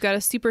sticks. If you've got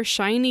a super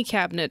shiny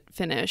cabinet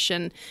finish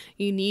and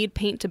you need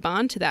paint to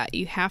bond to that,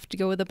 you have to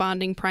go with a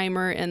bonding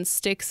primer, and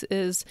sticks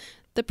is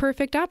the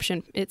perfect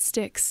option. It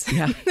sticks.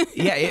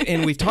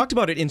 And we've talked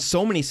about it in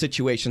so many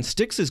situations.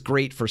 Sticks is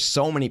great for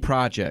so many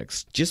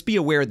projects. Just be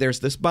aware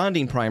there's this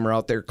bonding primer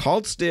out there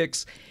called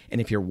Sticks,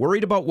 and if you're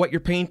worried about what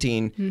you're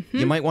painting,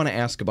 you might want to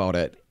ask about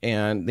it,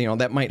 and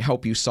that might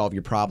help you solve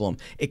your problem.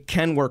 It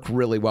can work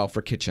really well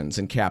for kitchens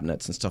and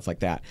cabinets and stuff like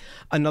that.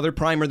 Another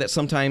primer that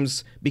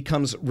sometimes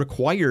becomes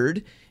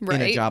required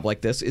in a job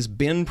like this is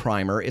bin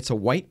primer. It's a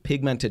white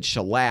pigmented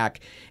shellac,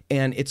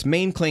 and its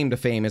main claim to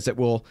fame is it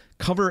will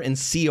cover and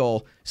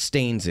seal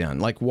stains in,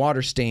 like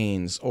water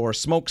stains or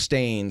smoke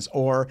stains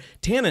or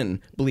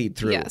tannin bleed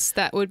through. Yes,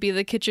 that would be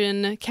the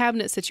kitchen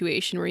cabinet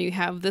situation where you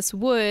have this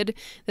wood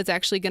that's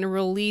actually going to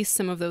release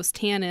some of those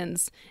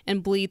tannins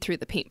and bleed through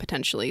the paint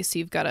potentially. So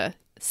you've got to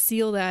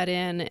seal that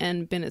in,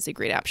 and bin is a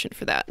great option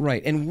for that.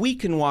 Right, and we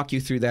can walk you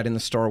through that in the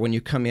store when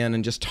you come in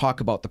and just talk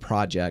about the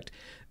project.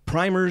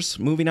 Primers,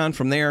 moving on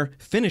from there,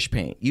 finish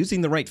paint.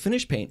 Using the right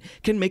finish paint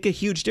can make a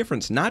huge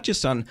difference, not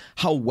just on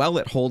how well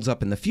it holds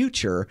up in the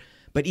future,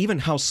 but even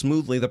how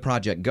smoothly the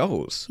project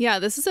goes. Yeah,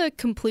 this is a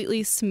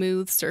completely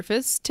smooth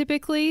surface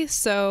typically,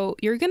 so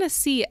you're going to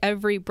see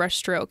every brush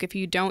stroke if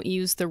you don't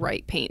use the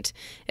right paint.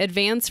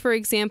 Advance, for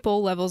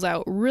example, levels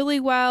out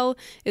really well.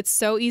 It's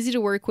so easy to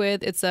work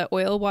with. It's an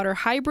oil-water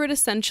hybrid,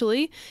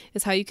 essentially,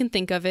 is how you can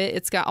think of it.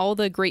 It's got all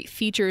the great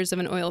features of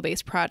an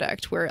oil-based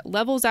product where it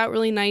levels out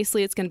really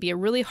nicely. It's going to be a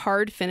really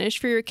hard finish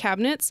for your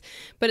cabinets,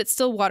 but it's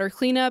still water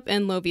cleanup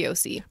and low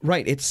VOC.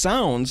 Right. It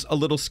sounds a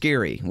little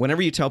scary.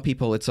 Whenever you tell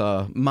people it's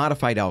a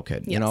modified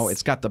alkyd,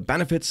 it's got the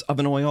benefits of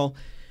an oil,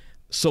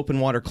 soap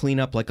and water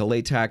cleanup like a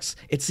latex.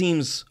 It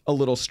seems a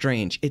little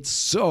strange. It's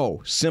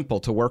so simple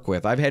to work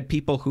with. I've had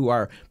people who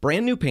are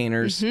brand new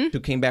painters who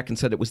came back and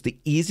said it was the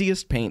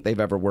easiest paint they've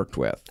ever worked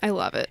with. I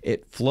love it.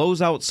 It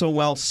flows out so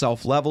well,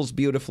 self-levels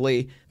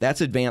beautifully.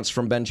 That's Advance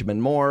from Benjamin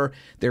Moore.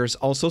 There's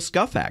also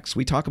Scuff-X.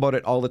 We talk about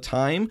it all the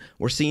time.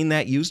 We're seeing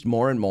that used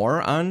more and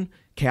more on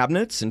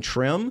cabinets and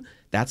trim.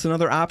 That's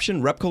another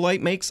option.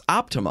 RepcoLite makes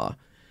Optima.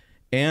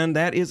 And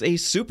that is a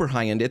super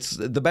high-end. It's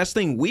the best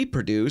thing we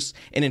produce.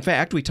 And in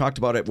fact, we talked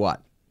about it,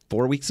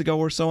 4 weeks ago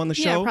or so on the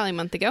show? Yeah, probably a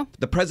month ago.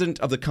 The president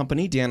of the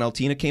company, Dan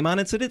Altina, came on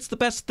and said it's the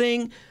best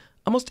thing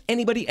almost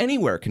anybody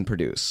anywhere can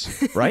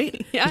produce,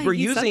 right? Yeah, we're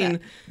using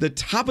the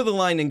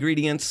top-of-the-line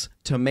ingredients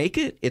to make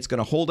it. It's going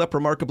to hold up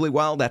remarkably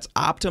well. That's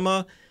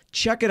Optima.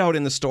 Check it out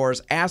in the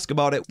stores. Ask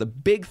about it. The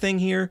big thing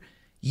here,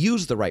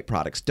 use the right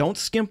products. Don't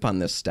skimp on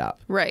this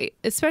step. Right.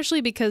 Especially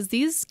because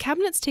these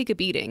cabinets take a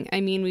beating. I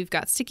mean, we've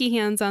got sticky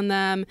hands on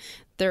them.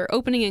 They're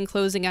opening and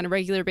closing on a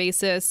regular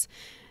basis.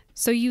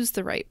 So use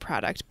the right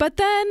product. But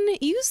then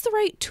use the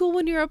right tool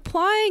when you're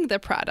applying the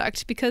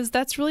product, because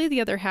that's really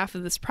the other half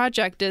of this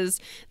project is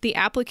the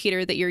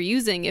applicator that you're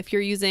using. If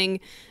you're using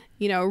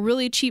a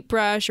really cheap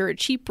brush or a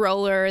cheap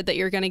roller that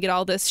you're going to get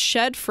all this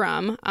shed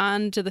from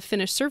onto the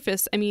finished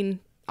surface, I mean,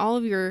 all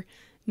of your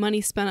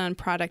money spent on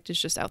product is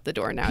just out the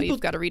door now.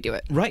 You've got to redo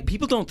it. Right.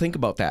 People don't think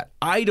about that.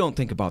 I don't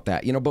think about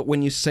that. But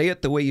when you say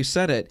it the way you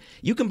said it,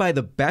 you can buy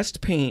the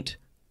best paint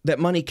that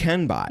money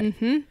can buy.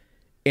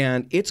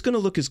 And it's going to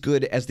look as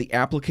good as the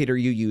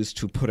applicator you use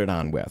to put it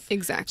on with.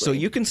 Exactly. So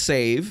you can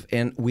save,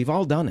 and we've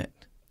all done it.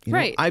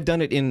 Right. I've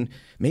done it in,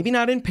 maybe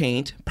not in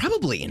paint,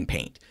 probably in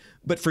paint,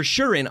 but for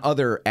sure in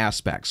other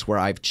aspects where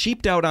I've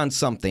cheaped out on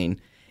something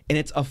and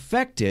it's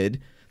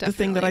affected the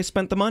thing that I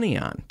spent the money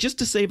on, just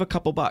to save a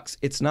couple bucks.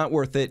 It's not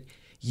worth it.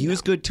 Use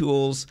good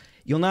tools.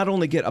 You'll not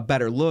only get a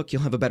better look,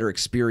 you'll have a better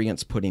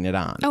experience putting it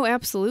on. Oh,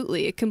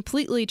 absolutely. It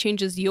completely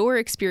changes your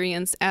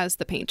experience as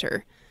the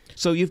painter.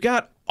 So you've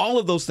got all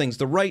of those things,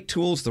 the right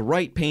tools, the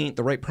right paint,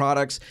 the right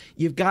products.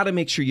 You've got to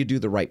make sure you do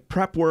the right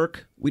prep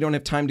work. We don't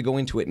have time to go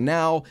into it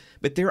now,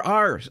 but there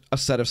are a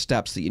set of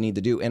steps that you need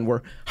to do. And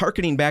we're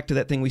hearkening back to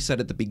that thing we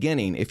said at the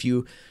beginning. If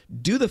you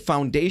do the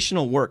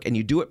foundational work and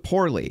you do it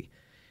poorly,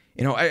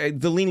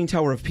 the Leaning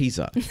Tower of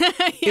Pisa.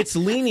 It's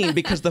leaning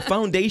because the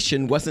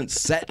foundation wasn't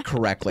set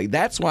correctly.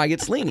 That's why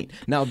it's leaning.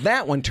 Now,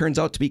 that one turns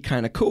out to be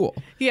kind of cool.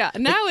 Yeah,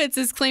 now it's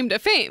his claim to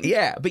fame.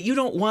 Yeah, but you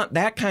don't want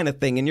that kind of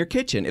thing in your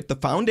kitchen. If the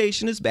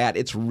foundation is bad,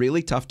 it's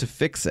really tough to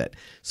fix it.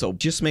 So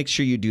just make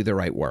sure you do the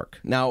right work.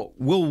 Now,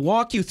 we'll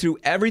walk you through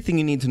everything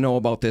you need to know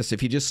about this.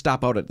 If you just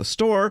stop out at the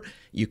store,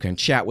 you can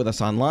chat with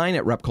us online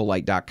at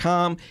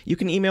RepcoLite.com. You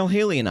can email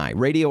Haley and I,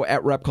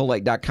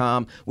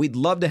 radio@RepcoLite.com. We'd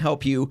love to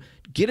help you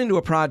get into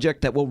a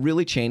project that will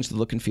really change the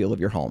look and feel of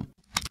your home.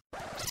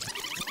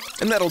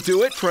 And that'll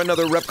do it for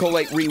another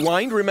RepcoLite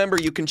Rewind. Remember,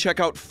 you can check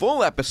out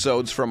full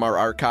episodes from our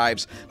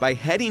archives by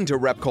heading to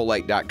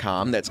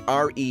RepcoLite.com. That's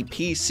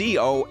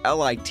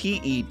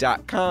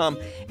RepcoLite.com,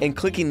 and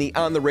clicking the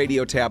On the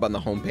Radio tab on the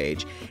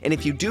homepage. And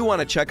if you do want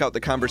to check out the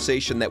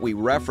conversation that we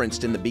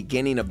referenced in the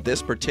beginning of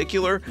this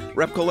particular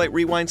RepcoLite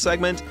Rewind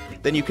segment,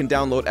 then you can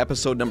download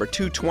episode number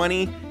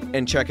 220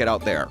 and check it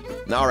out there.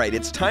 All right,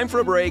 it's time for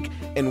a break,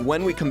 and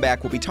when we come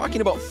back, we'll be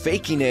talking about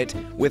faking it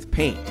with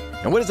paint.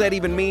 And what does that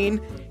even mean?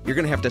 You're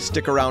going to have to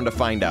stick around to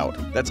find out.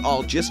 That's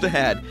all just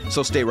ahead,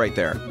 so stay right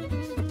there.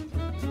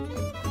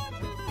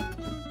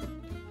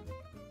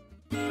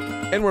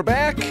 And we're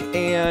back,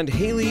 and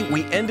Haley,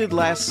 we ended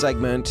last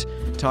segment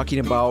talking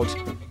about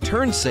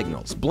turn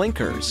signals,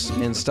 blinkers,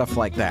 and stuff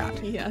like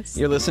that. Yes.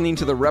 You're listening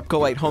to the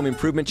RepcoLite Home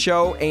Improvement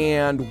Show,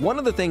 and one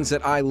of the things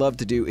that I love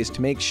to do is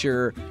to make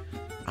sure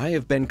I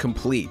have been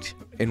complete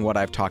in what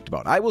I've talked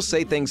about. I will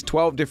say things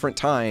 12 different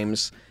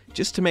times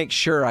just to make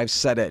sure I've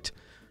said it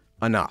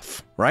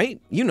enough, right?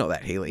 You know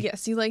that, Haley.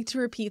 Yes, you like to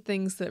repeat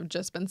things that have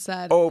just been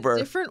said over.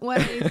 Different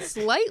ways,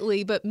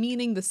 slightly, but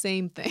meaning the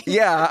same thing.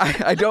 Yeah,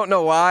 I don't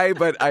know why,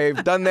 but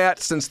I've done that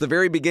since the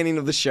very beginning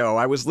of the show.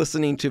 I was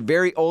listening to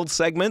very old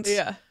segments.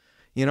 Yeah.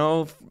 You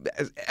know,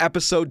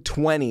 episode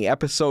 20,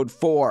 episode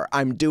 4,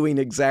 I'm doing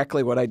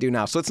exactly what I do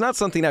now. So it's not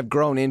something I've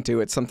grown into.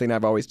 It's something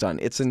I've always done.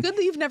 It's good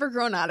that you've never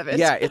grown out of it.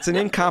 Yeah, it's an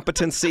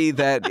incompetency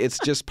that it's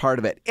just part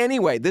of it.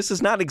 Anyway, this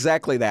is not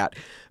exactly that.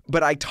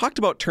 But I talked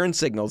about turn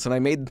signals, and I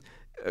made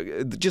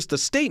just a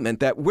statement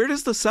that where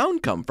does the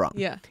sound come from?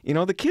 Yeah. You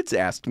know, the kids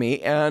asked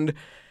me, and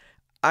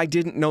I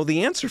didn't know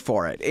the answer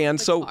for it. And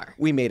so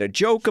we made a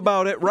joke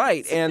about it,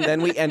 right? And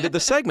then we ended the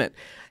segment.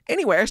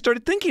 Anyway, I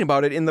started thinking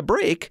about it in the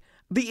break.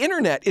 The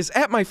internet is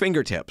at my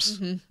fingertips.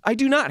 Mm-hmm. I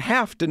do not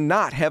have to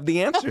not have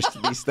the answers to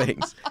these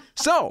things.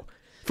 So,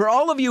 for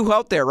all of you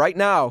out there right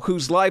now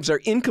whose lives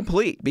are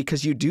incomplete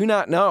because you do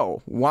not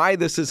know why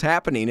this is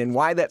happening and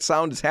why that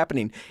sound is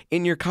happening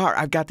in your car,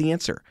 I've got the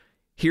answer.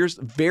 Here's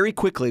very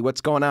quickly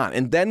what's going on,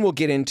 and then we'll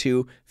get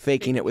into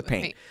faking it with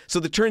paint. So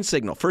the turn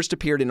signal first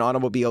appeared in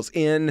automobiles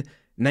in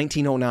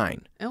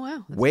 1909. Oh,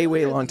 wow. That's way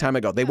long time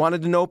ago. They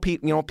wanted to know,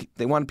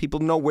 they wanted people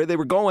to know where they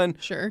were going.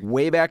 Sure.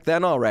 Way back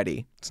then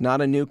already. It's not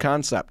a new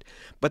concept.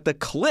 But the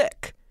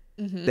click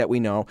that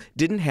we know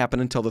didn't happen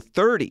until the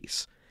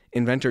 30s.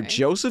 Inventor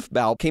Joseph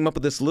Bell came up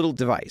with this little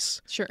device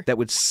that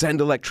would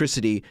send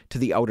electricity to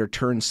the outer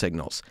turn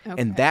signals.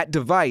 And that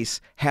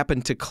device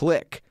happened to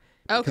click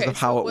because of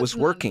how it was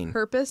working. On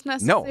purpose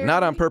necessarily? No,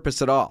 not on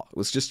purpose at all. It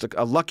was just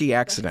a lucky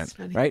accident,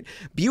 right?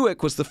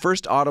 Buick was the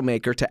first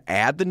automaker to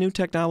add the new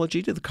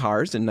technology to the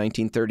cars in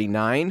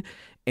 1939,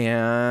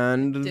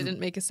 and didn't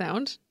make a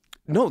sound?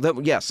 No,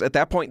 yes, at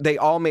that point they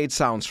all made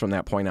sounds from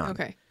that point on.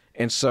 Okay.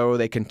 And so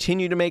they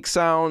continue to make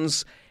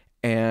sounds,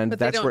 and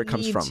that's where it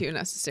comes from. But they don't need to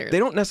necessarily. They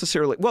don't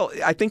necessarily. Well,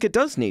 I think it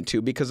does need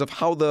to because of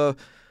how the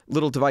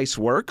little device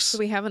works. So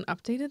we haven't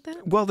updated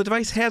that? Well, the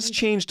device has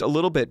changed a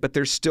little bit, but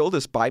there's still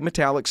this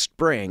bimetallic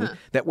spring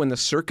that when the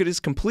circuit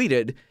is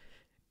completed,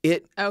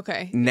 it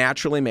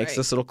naturally makes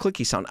this little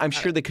clicky sound. I'm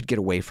sure they could get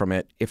away from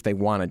it if they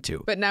wanted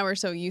to. But now we're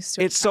so used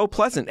to it. It's so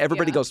pleasant.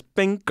 Everybody goes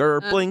blinker,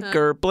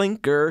 blinker,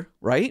 blinker,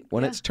 right?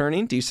 When it's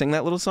turning. Do you sing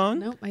that little song?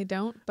 No, I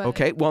don't. But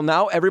okay, well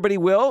now everybody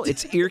will.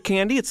 It's ear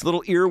candy. It's a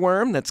little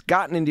earworm that's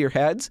gotten into your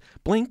heads.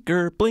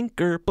 Blinker,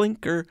 blinker,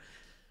 blinker.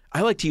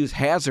 I like to use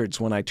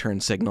hazards when I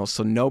turn signals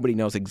so nobody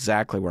knows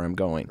exactly where I'm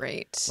going.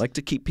 Great. Like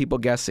to keep people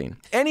guessing.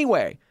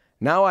 Anyway,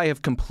 now I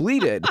have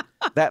completed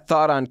that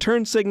thought on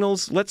turn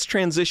signals. Let's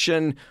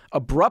transition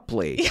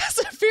abruptly. Yes,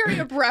 very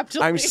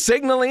abruptly. I'm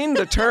signaling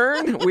the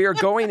turn. We are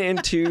going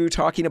into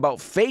talking about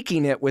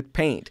faking it with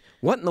paint.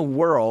 What in the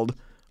world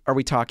are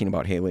we talking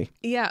about, Haley?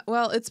 Yeah,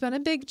 well, it's been a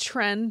big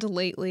trend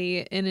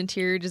lately in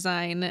interior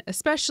design,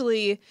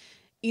 especially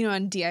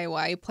on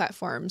DIY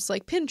platforms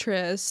like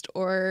Pinterest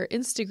or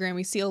Instagram.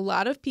 We see a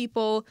lot of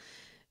people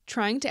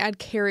trying to add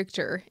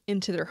character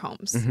into their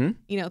homes.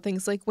 Mm-hmm.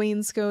 Things like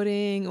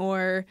wainscoting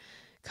or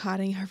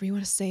cotting, however you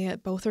want to say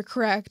it. Both are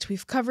correct.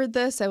 We've covered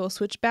this. I will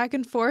switch back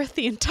and forth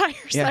the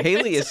entire segment.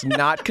 Haley is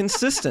not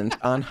consistent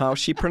on how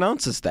she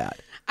pronounces that.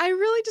 I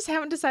really just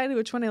haven't decided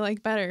which one I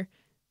like better.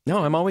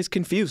 No, I'm always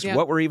confused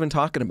what we're even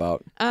talking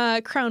about.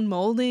 Crown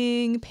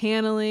molding,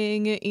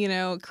 paneling,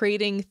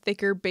 creating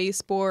thicker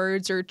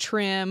baseboards or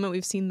trim.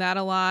 We've seen that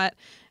a lot.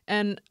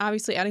 And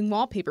obviously adding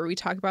wallpaper. We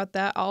talk about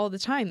that all the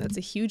time. That's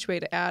a huge way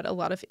to add a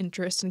lot of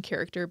interest and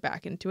character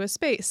back into a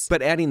space.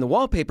 But adding the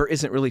wallpaper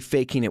isn't really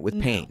faking it with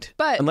paint.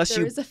 But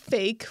there is a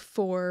fake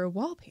for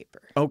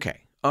wallpaper.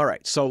 Okay. All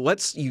right. So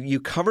you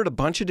covered a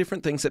bunch of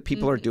different things that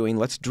people are doing.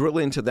 Let's drill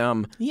into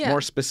them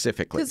more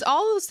specifically. Because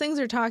all those things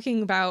are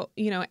talking about,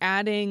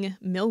 adding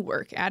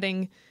millwork,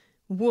 adding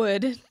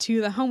wood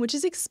to the home, which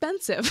is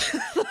expensive.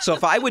 So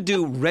if I would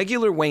do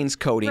regular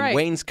wainscoting,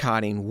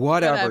 wainscoting,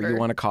 whatever you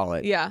want to call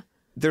it. Yeah.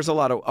 There's a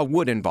lot of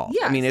wood involved.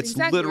 Yeah, I mean, it's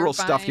literal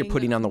stuff you're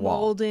putting on the wall.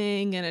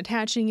 Molding and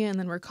attaching it, and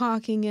then we're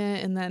caulking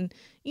it, and then,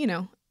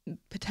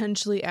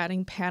 potentially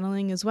adding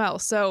paneling as well.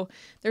 So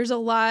there's a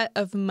lot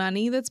of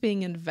money that's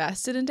being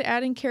invested into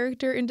adding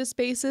character into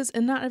spaces,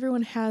 and not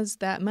everyone has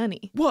that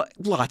money. Well,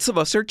 lots of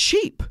us are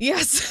cheap.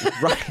 Yes.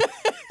 Right.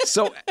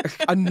 So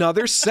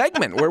another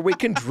segment where we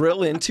can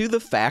drill into the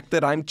fact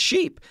that I'm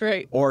cheap,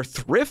 Right. or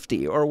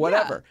thrifty or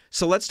whatever. Yeah.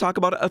 So let's talk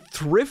about a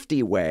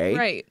thrifty way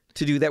Right.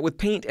 to do that with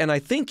paint. And I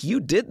think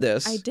you did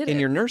this in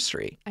your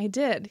nursery. I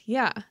did.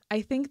 Yeah.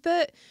 I think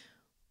that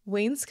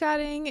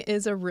wainscoting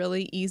is a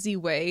really easy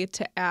way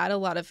to add a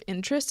lot of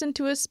interest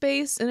into a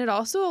space, and it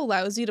also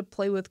allows you to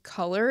play with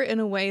color in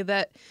a way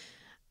that,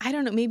 I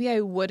don't know, maybe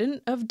I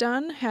wouldn't have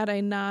done had I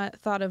not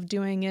thought of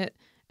doing it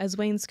as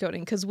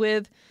wainscoting. Because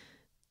with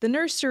the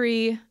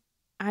nursery,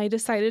 I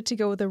decided to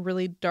go with a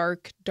really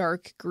dark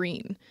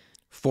green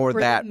For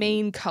that the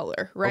main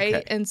color, right?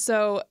 Okay. And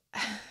so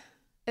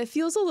it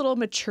feels a little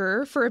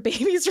mature for a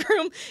baby's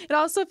room. It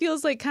also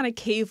feels like kind of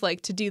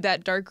cave-like to do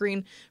that dark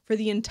green for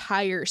the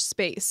entire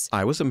space.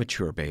 I was a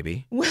mature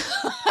baby.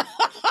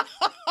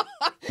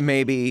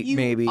 maybe.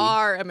 You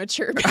are a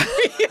mature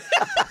baby.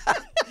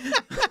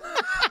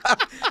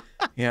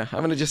 Yeah, I'm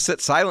going to just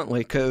sit silently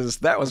because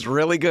that was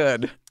really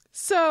good.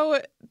 So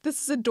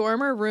this is a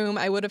dormer room.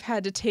 I would have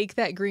had to take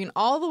that green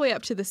all the way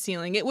up to the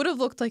ceiling. It would have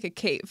looked like a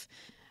cave.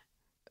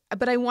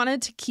 But I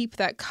wanted to keep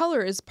that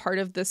color as part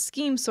of the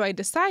scheme. So I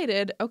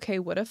decided, okay,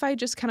 what if I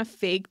just kind of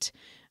faked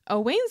a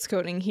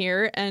wainscoting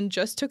here and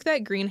just took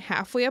that green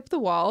halfway up the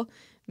wall,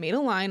 made a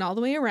line all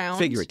the way around.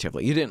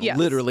 Figuratively. You didn't Yes.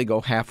 literally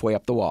go halfway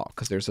up the wall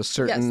because there's a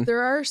certain... Yes,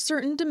 there are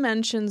certain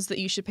dimensions that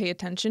you should pay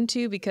attention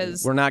to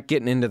because We're not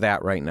getting into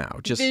that right now.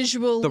 Just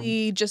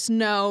visually, just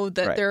know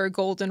that Right. there are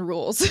golden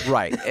rules.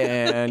 Right,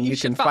 and you can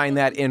should find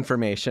follow that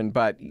information.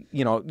 But,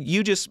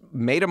 you just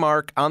made a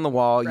mark on the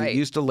wall. Right. You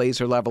used a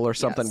laser level or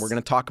something. Yes. We're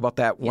going to talk about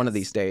that one of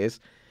these days.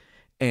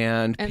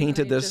 And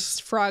painted then I this...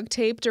 just frog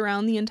taped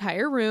around the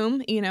entire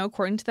room,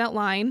 according to that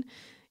line.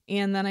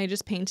 And then I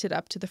just painted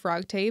up to the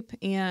frog tape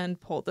and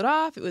pulled it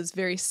off. It was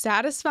very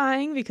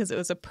satisfying because it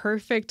was a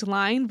perfect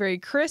line, very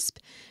crisp.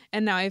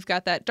 And now I've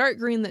got that dark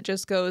green that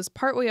just goes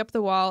partway up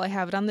the wall. I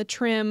have it on the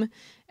trim.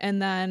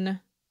 And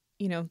then,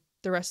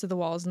 the rest of the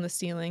walls and the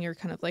ceiling are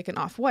kind of like an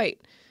off-white.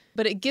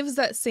 But it gives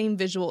that same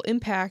visual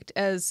impact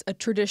as a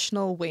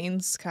traditional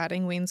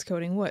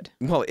wainscoting would.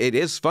 Well, it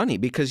is funny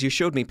because you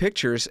showed me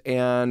pictures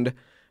and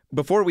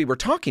before we were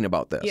talking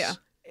about this. Yeah.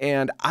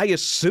 And I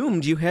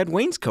assumed you had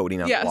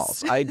wainscoting on Yes. the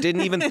walls. I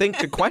didn't even think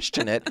to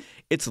question it.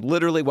 It's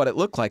literally what it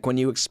looked like. When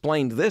you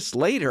explained this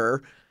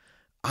later,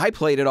 I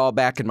played it all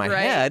back in my Right.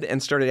 head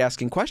and started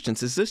asking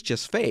questions. Is this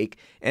just fake?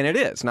 And it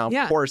is. Now,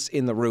 Yeah. of course,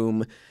 in the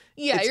room,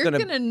 Yeah, it's you're gonna-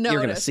 gonna you're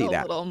gonna notice see a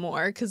that. little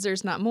more because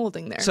there's not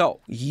molding there.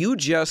 So you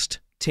just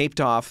taped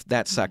off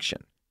that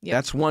section. Yep.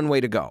 That's one way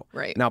to go.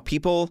 Right. Now,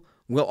 people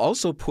will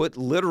also put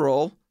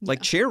literal,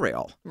 chair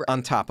rail Right.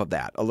 on top of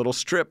that, a little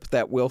strip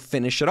that will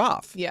finish it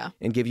off. Yeah.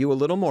 And give you a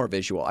little more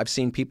visual. I've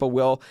seen people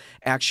will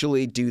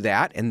actually do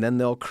that, and then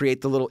they'll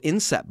create the little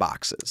inset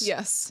boxes.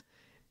 Yes.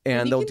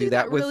 And you they'll can do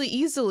that with... really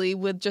easily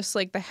with just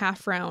like the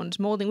half round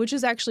molding, which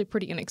is actually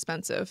pretty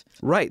inexpensive.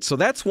 Right. So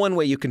that's one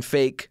way you can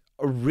fake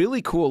a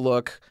really cool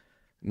look,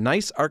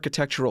 nice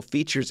architectural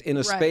features in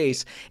a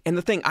space. And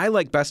the thing I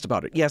like best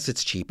about it, yes,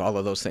 it's cheap, all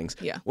of those things.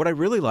 Yeah. What I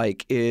really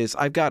like is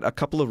I've got a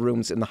couple of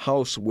rooms in the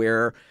house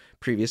where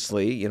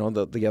previously,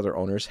 the other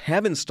owners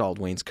have installed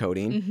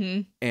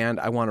wainscoting and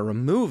I want to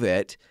remove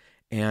it.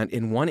 And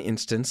in one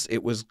instance,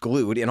 it was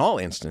glued. In all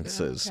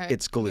instances, Okay.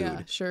 it's glued.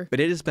 Yeah, sure. But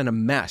it has been a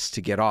mess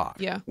to get off.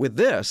 Yeah. With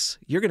this,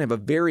 you're going to have a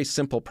very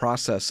simple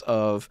process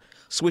of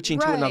switching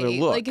to another Right.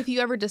 look. Like if you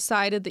ever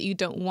decided that you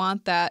don't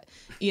want that,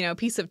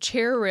 piece of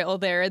chair rail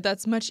there,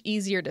 that's much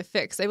easier to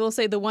fix. I will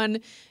say the one,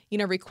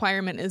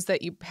 requirement is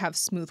that you have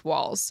smooth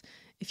walls.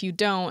 If you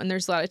don't, and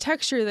there's a lot of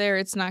texture there,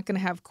 it's not going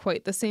to have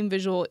quite the same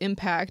visual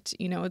impact.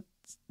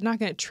 It's not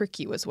going to trick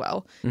you as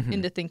well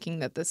into thinking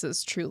that this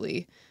is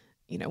truly,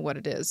 what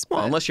it is. Well,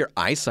 But- unless your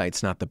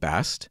eyesight's not the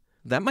best,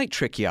 that might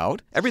trick you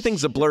out.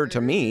 Everything's a blur to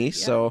me,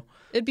 so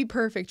it'd be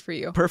perfect for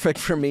you. perfect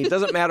for me.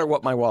 Doesn't matter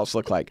what my walls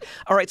look like.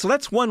 All right, so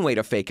that's one way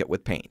to fake it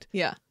with paint.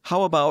 Yeah.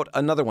 How about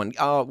another one?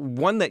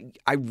 One that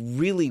I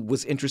really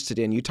was interested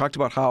in. You talked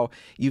about how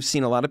you've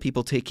seen a lot of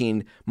people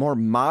taking more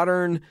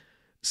modern,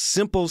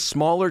 simple,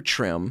 smaller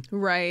trim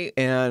Right.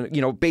 and,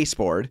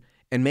 baseboard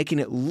and making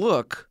it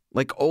look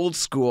like old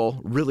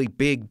school, really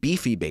big,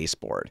 beefy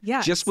baseboard.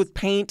 Yes. Just with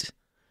paint.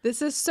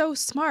 This is so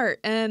smart,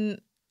 and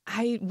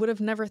I would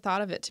have never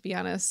thought of it, to be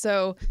honest.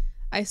 So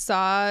I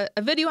saw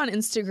a video on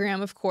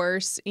Instagram, of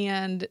course,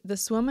 and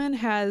this woman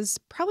has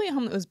probably a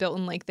home that was built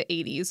in like the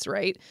 80s,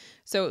 right?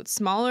 So it's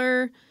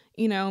smaller,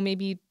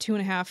 maybe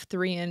 2.5,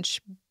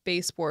 3-inch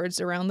baseboards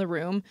around the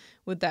room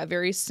with that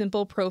very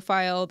simple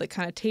profile that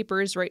kind of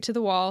tapers right to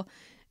the wall.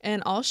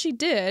 And all she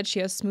did,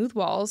 she has smooth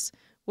walls,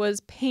 was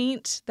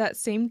paint that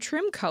same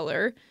trim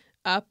color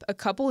up a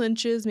couple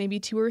inches, maybe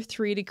 2 or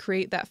 3, to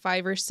create that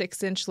 5 or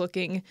 6 inch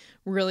looking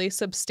really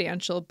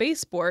substantial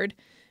baseboard,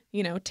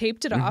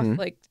 taped it off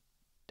like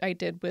I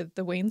did with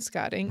the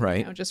wainscoting,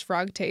 Right. just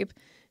frog tape.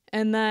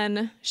 And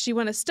then she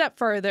went a step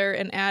farther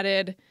and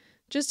added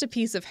just a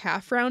piece of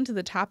half round to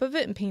the top of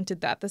it and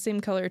painted that the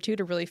same color too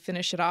to really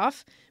finish it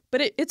off.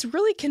 But it's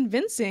really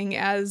convincing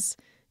as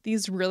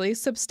these really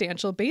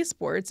substantial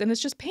baseboards, and it's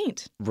just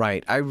paint.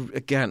 Right. I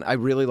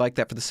really like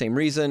that for the same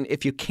reason.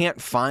 If you can't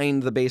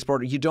find the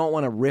baseboard, you don't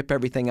want to rip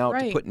everything out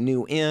to put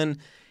new in.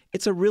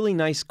 It's a really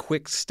nice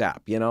quick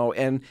step,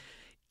 and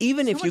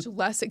even if much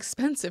less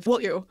expensive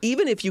too.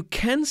 Even if you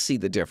can see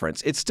the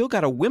difference, it's still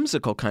got a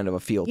whimsical kind of a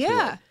feel to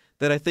it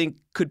that I think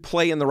could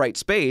play in the right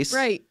space.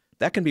 Right.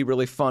 That can be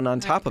really fun on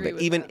top of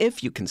it, even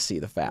if you can see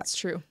the fact. That's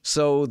true.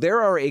 So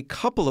there are a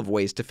couple of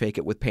ways to fake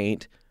it with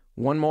paint.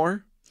 One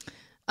more?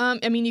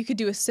 You could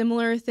do a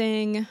similar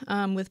thing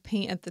with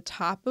paint at the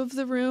top of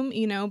the room,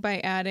 by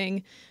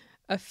adding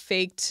a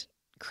faked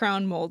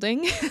crown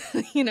molding.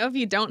 If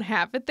you don't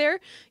have it there,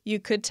 you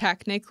could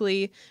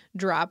technically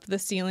drop the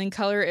ceiling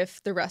color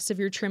if the rest of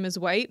your trim is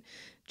white.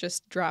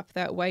 Just drop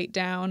that white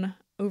down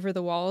over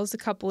the walls a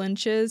couple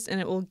inches, and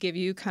it will give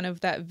you kind of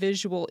that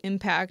visual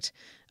impact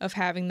of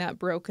having that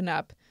broken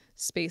up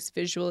space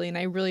visually. And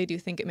I really do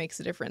think it makes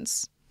a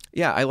difference.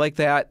 Yeah, I like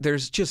that.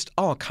 There's just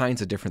all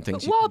kinds of different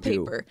things you can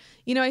do. Wallpaper.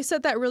 I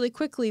said that really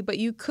quickly, but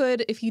you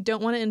could, if you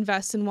don't want to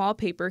invest in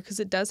wallpaper, because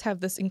it does have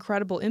this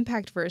incredible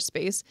impact for a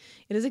space,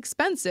 it is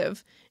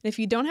expensive. And if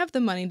you don't have the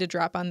money to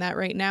drop on that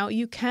right now,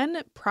 you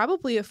can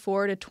probably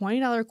afford a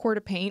 $20 quart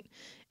of paint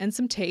and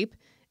some tape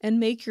and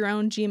make your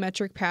own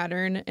geometric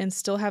pattern and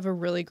still have a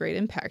really great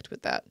impact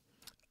with that.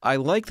 I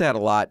like that a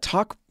lot.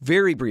 Talk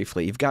very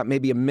briefly. You've got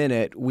maybe a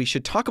minute. We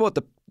should talk about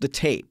the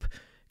tape.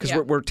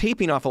 Because we're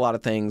taping off a lot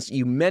of things.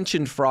 You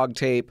mentioned frog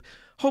tape.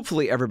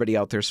 Hopefully everybody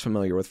out there is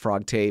familiar with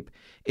frog tape.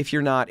 If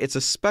you're not, it's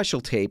a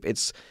special tape.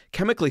 It's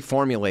chemically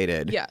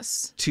formulated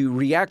to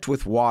react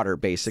with water,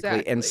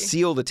 basically, and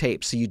seal the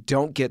tape so you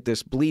don't get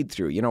this bleed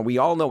through. We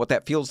all know what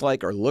that feels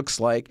like or looks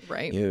like.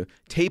 Right. You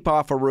tape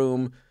off a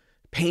room,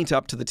 paint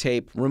up to the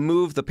tape,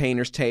 remove the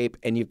painter's tape,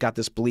 and you've got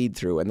this bleed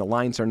through, and the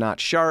lines are not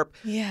sharp.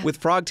 Yeah. With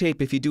frog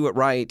tape, if you do it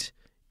right,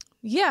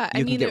 you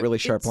can get really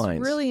sharp lines.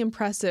 It's really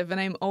impressive,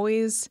 and I'm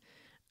always...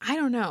 I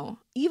don't know.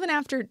 Even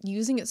after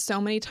using it so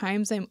many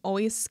times, I'm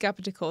always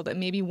skeptical that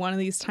maybe one of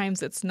these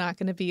times it's not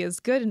going to be as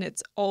good, and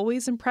it's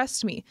always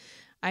impressed me.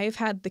 I have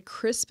had the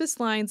crispest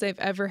lines I've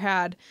ever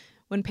had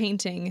when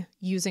painting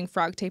using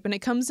frog tape, and it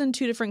comes in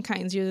two different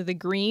kinds, either the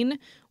green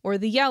or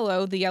the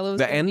yellow. The yellow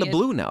and the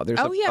blue now. There's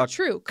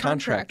true.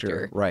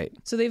 Contractor, right.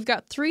 So they've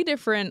got 3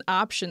 different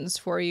options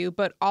for you,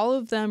 but all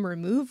of them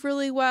remove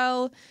really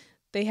well.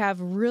 They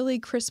have really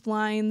crisp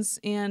lines,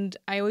 and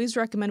I always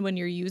recommend when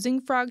you're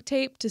using frog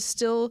tape to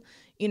still,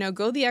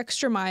 go the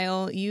extra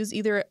mile. Use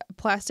either a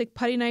plastic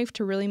putty knife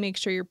to really make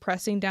sure you're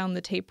pressing down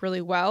the tape really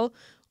well,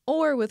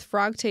 or with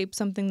frog tape,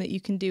 something that you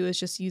can do is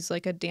just use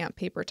like a damp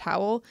paper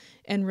towel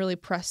and really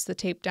press the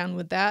tape down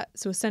with that.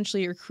 So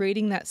essentially you're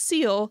creating that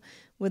seal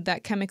with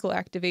that chemical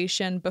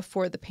activation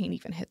before the paint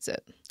even hits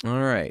it.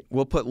 All right.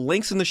 We'll put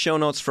links in the show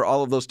notes for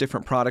all of those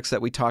different products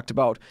that we talked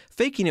about.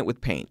 Faking it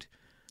with paint.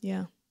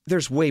 Yeah.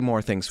 There's way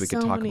more things we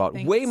could talk about.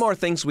 Way more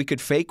things we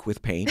could fake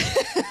with paint.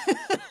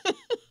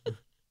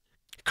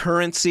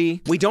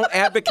 Currency. We don't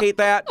advocate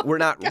that. We're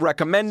not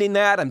recommending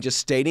that. I'm just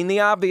stating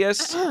the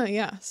obvious.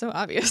 Yeah, so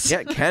obvious.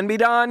 Yeah, it can be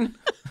done.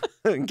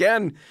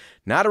 Again,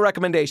 not a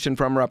recommendation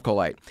from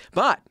RepcoLite.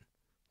 But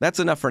that's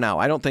enough for now.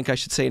 I don't think I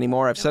should say any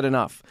more. I've said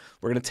enough.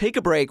 We're going to take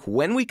a break.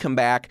 When we come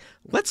back,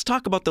 let's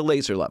talk about the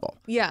laser level.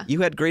 Yeah.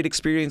 You had great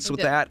experience with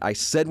that. I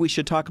said we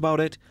should talk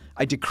about it.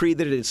 I decree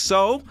that it is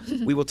so.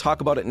 We will talk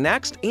about it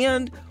next,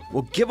 and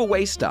we'll give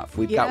away stuff.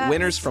 We've got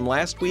winners from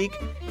last week,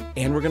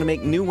 and we're going to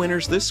make new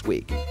winners this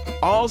week.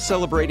 All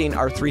celebrating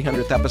our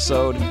 300th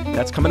episode.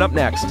 That's coming up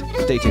next.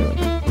 Stay tuned.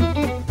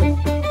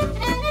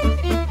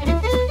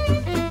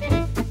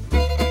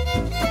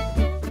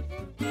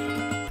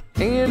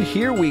 And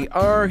here we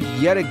are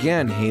yet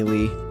again,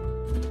 Haley.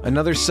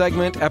 Another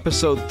segment,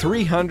 episode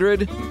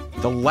 300.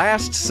 The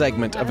last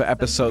segment of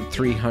episode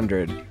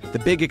 300. The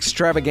big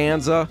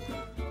extravaganza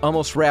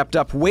almost wrapped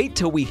up. Wait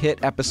till we hit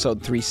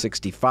episode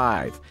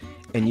 365.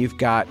 And you've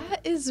got...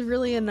 That is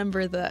really a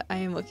number that I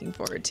am looking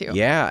forward to.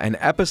 Yeah, an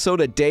episode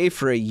a day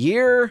for a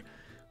year.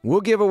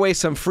 We'll give away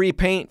some free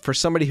paint for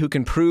somebody who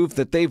can prove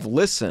that they've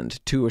listened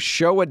to a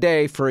show a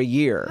day for a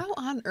year. How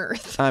on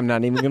earth? I'm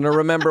not even going to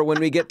remember when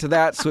we get to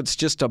that, so it's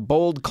just a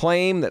bold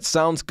claim that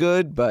sounds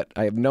good, but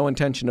I have no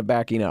intention of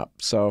backing up.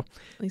 So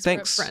at least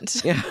thanks. We're up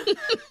front. Yeah,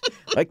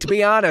 like to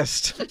be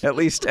honest, at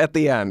least at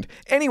the end.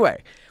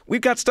 Anyway,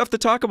 we've got stuff to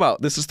talk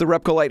about. This is the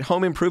RepcoLite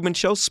Home Improvement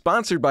Show,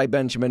 sponsored by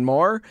Benjamin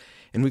Moore,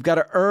 and we've got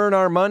to earn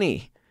our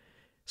money.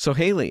 So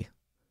Haley,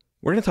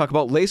 we're going to talk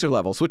about laser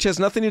levels, which has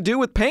nothing to do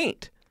with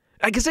paint.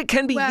 I guess it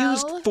can be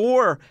used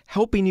for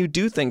helping you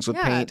do things with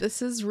paint.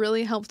 This has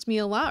really helped me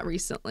a lot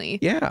recently.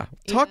 Yeah,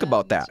 talk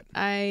about that.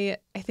 I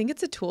think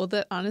it's a tool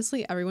that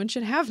honestly everyone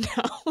should have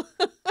now.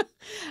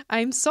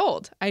 I'm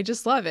sold. I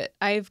just love it.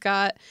 I've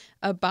got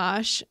a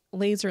Bosch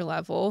laser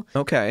level.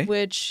 Okay.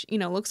 Which,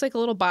 looks like a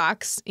little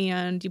box,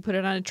 and you put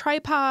it on a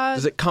tripod.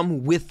 Does it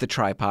come with the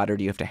tripod, or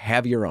do you have to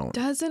have your own?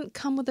 Doesn't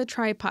come with a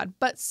tripod,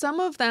 but some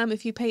of them,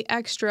 if you pay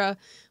extra,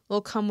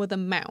 will come with a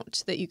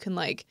mount that you can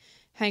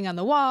hang on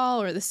the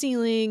wall or the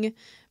ceiling,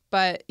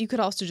 but you could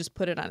also just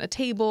put it on a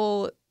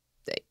table,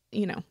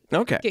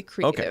 get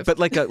creative. Okay, but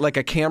like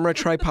a camera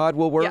tripod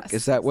will work? Yes,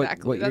 Is that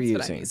exactly. what you're That's using?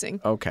 what I'm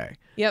using. Okay.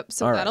 Yep,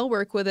 so All right. that'll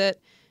work with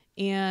it.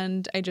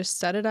 And I just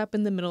set it up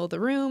in the middle of the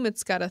room.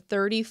 It's got a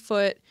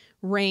 30-foot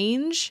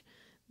range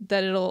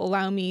that it'll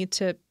allow me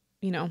to,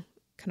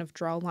 kind of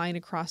draw a line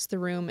across the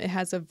room. It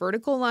has a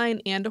vertical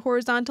line and a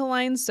horizontal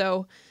line,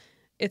 so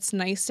it's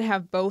nice to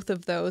have both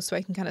of those so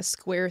I can kind of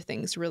square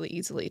things really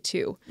easily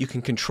too. You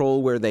can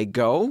control where they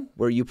go,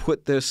 where you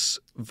put this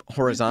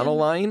horizontal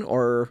line,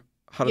 or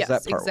how does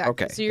that part? Exactly.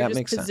 Okay, so you're that just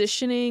makes sense.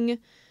 positioning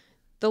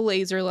the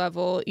laser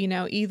level,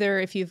 either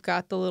if you've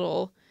got the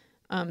little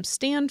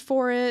stand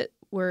for it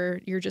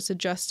where you're just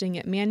adjusting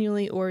it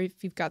manually, or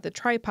if you've got the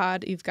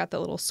tripod, you've got the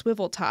little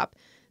swivel top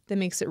that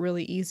makes it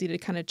really easy to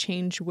kind of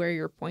change where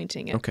you're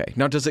pointing it. Okay.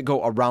 Now, does it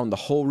go around the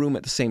whole room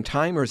at the same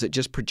time, or is it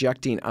just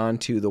projecting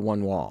onto the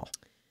one wall?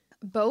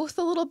 Both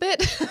a little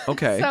bit.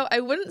 Okay. So I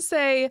wouldn't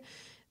say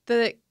that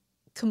it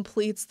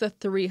completes the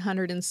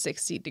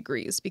 360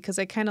 degrees because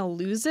I kind of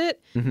lose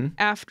it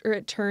after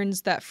it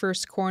turns that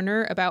first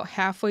corner about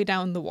halfway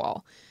down the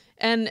wall.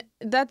 And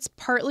that's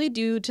partly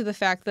due to the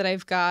fact that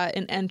I've got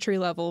an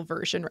entry-level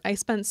version. I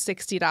spent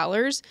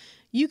 $60.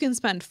 You can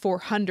spend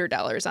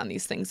 $400 on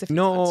these things if you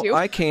want to. No,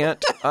 I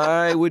can't.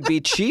 I would be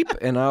cheap,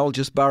 and I'll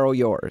just borrow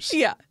yours.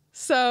 Yeah.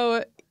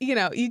 So,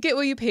 you get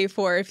what you pay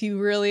for. If you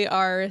really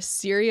are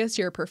serious,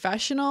 you're a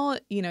professional,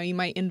 you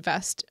might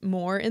invest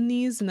more in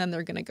these, and then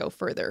they're going to go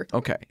further.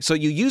 Okay. So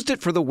you used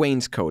it for the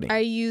wainscoting. I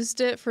used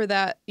it for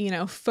that,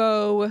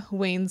 faux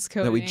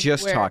wainscoting. That we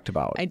just where talked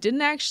about. I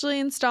didn't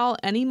actually install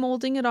any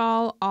molding at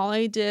all. All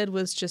I did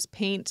was just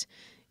paint,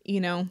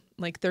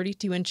 like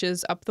 32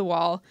 inches up the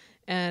wall,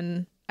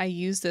 and I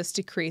used this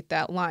to create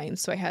that line.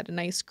 So I had a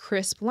nice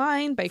crisp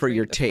line by For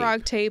your creating the tape.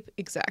 frog tape.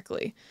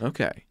 Exactly.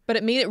 Okay. But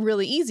it made it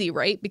really easy,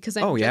 right? Because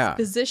I'm just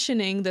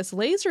positioning this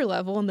laser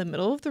level in the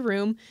middle of the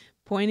room,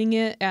 pointing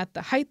it at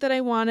the height that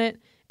I want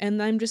it,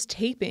 and I'm just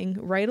taping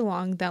right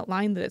along that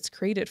line that it's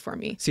created for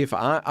me. See, if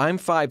I'm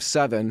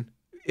 5'7",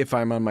 if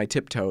I'm on my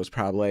tiptoes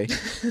probably.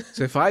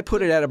 So if I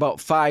put it at about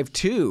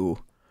 5'2",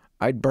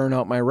 I'd burn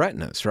out my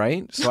retinas,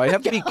 right? So I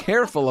have to be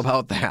careful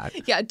about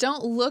that. Yeah,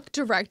 don't look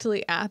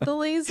directly at the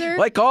laser.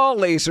 Like all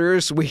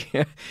lasers, we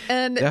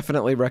and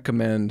definitely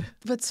recommend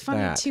what's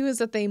funny too is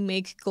that they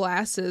make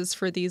glasses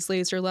for these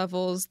laser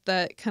levels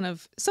that kind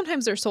of,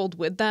 sometimes they're sold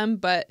with them,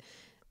 but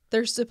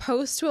they're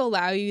supposed to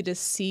allow you to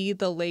see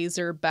the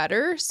laser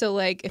better. So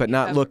like, but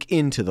not look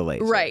into the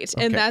laser. Right.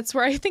 Okay. And that's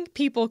where I think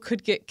people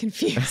could get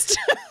confused.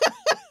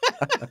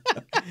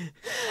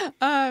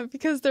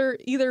 Because they're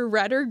either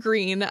red or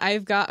green.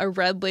 I've got a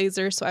red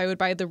laser, so I would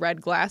buy the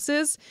red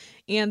glasses,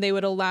 and they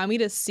would allow me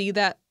to see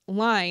that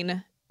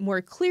line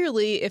more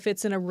clearly if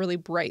it's in a really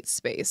bright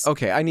space.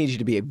 Okay, I need you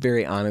to be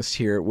very honest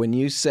here. When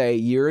you say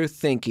you're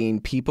thinking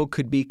people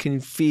could be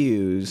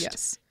confused,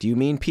 yes. Do you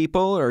mean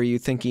people, or are you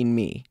thinking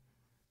me?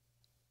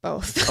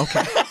 Both.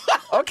 Okay.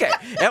 Okay.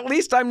 At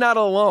least I'm not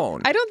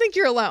alone. I don't think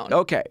you're alone.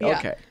 Okay. Yeah.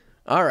 Okay.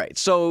 All right.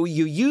 So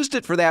you used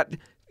it for that.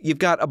 You've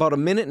got about a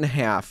minute and a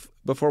half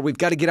before we've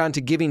got to get on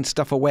to giving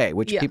stuff away,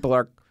 which people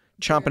are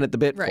chomping at the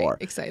bit for.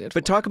 Excited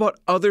But talk about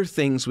other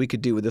things we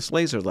could do with this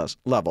laser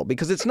level,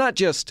 because it's not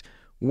just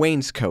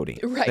wainscoting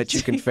that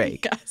you can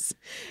fake. Yes.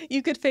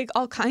 You could fake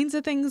all kinds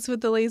of things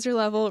with the laser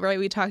level, right?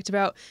 We talked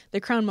about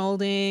the crown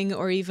molding,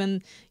 or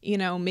even,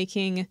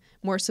 making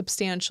more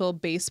substantial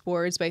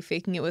baseboards by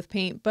faking it with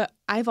paint. But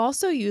I've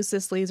also used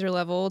this laser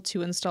level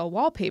to install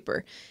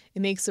wallpaper.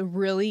 It makes a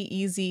really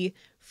easy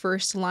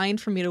first line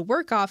for me to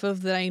work off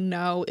of that I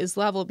know is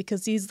level,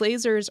 because these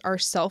lasers are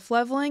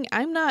self-leveling.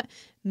 I'm not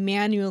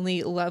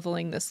manually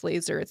leveling this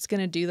laser. It's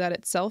going to do that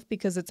itself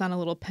because it's on a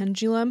little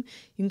pendulum.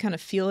 You can kind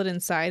of feel it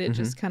inside. It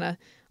just kind of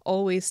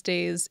always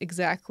stays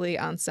exactly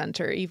on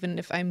center. Even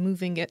if I'm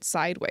moving it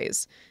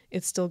sideways,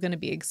 it's still going to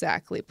be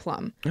exactly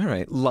plumb. All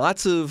right.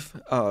 Lots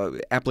of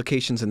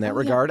applications in that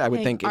regard. I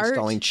would think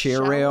installing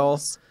chair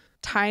rails,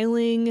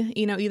 tiling,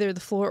 either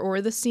the floor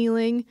or the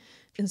ceiling.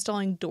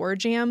 Installing door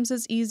jams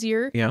is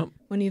easier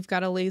when you've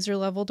got a laser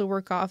level to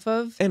work off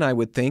of. And I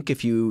would think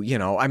if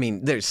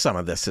there's some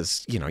of this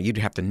is, you'd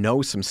have to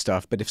know some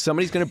stuff. But if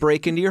somebody's going to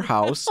break into your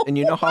house and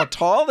you know how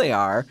tall they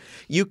are,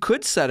 you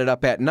could set it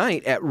up at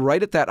night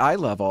right at that eye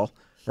level,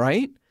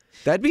 right?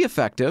 That'd be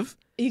effective.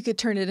 You could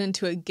turn it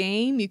into a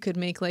game. You could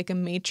make like a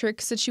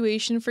Matrix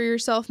situation for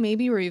yourself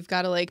maybe, where you've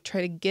got to like try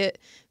to get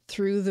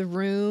through the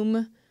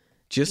room.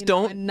 Just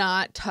don't and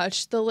not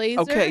touch the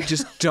laser. Okay,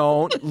 just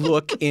don't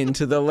look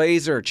into the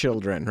laser,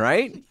 children,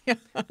 right? Yeah.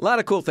 A lot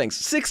of cool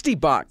things. $60.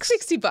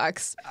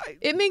 $60.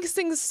 It makes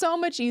things so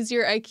much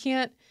easier. I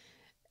can't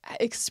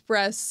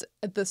express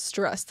the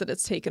stress that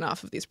it's taken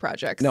off of these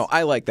projects. No,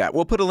 I like that.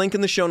 We'll put a link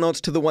in the show notes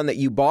to the one that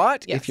you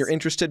bought if you're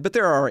interested, but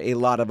there are a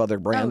lot of other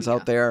brands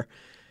out there.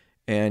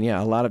 And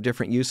a lot of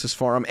different uses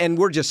for them. And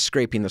we're just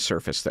scraping the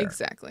surface there.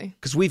 Exactly.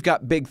 Because we've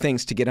got big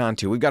things to get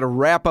onto. We've got to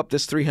wrap up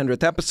this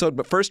 300th episode.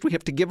 But first, we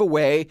have to give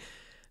away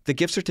the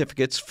gift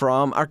certificates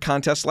from our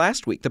contest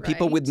last week. The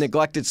people with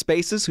neglected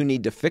spaces who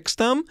need to fix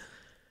them.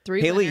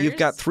 Haley, winners. you've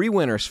got 3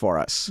 winners for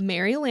us.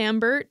 Mary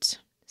Lambert,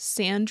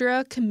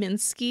 Sandra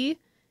Kaminsky,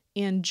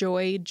 and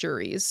Joy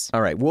Juries.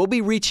 All right. We'll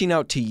be reaching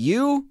out to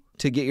you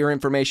to get your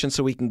information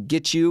so we can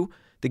get you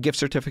the gift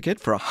certificate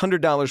for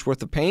 $100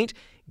 worth of paint.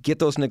 Get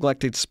those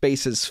neglected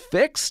spaces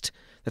fixed.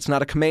 That's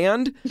not a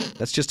command.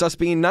 That's just us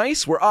being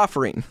nice. We're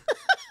offering.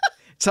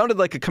 It sounded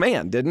like a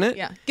command, didn't it?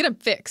 Yeah, get them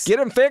fixed. Get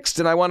them fixed,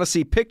 and I want to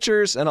see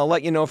pictures, and I'll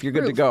let you know if you're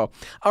good to go.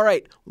 All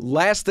right,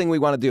 last thing we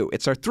want to do.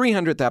 It's our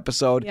 300th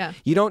episode. Yeah.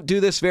 You don't do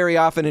this very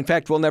often. In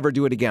fact, we'll never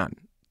do it again.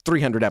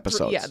 300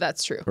 episodes. Yeah,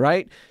 that's true.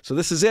 Right? So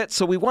this is it.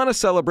 So we want to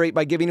celebrate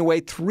by giving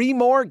away 3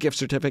 more gift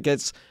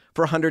certificates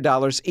for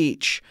 $100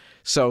 each.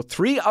 So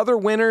 3 other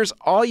winners.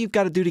 All you've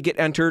got to do to get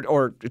entered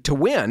or to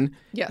win,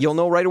 you'll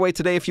know right away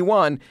today if you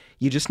won.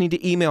 You just need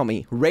to email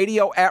me,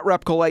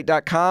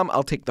 radio@repcolite.com.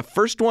 I'll take the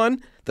first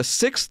one, the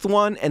 6th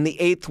one, and the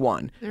 8th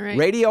one. All right.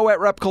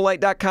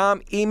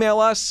 Radio@repcolite.com. Email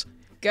us.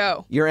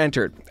 Go. You're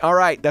entered. All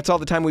right, that's all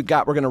the time we've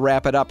got. We're going to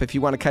wrap it up. If you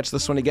want to catch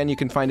this one again, you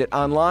can find it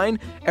online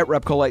at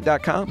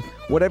RepcoLite.com.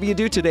 Whatever you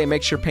do today,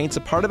 make sure paint's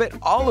a part of it.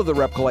 All of the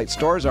RepcoLite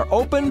stores are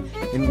open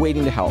and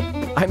waiting to help.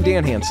 I'm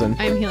Dan Hansen.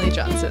 I'm Haley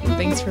Johnson.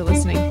 Thanks for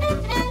listening.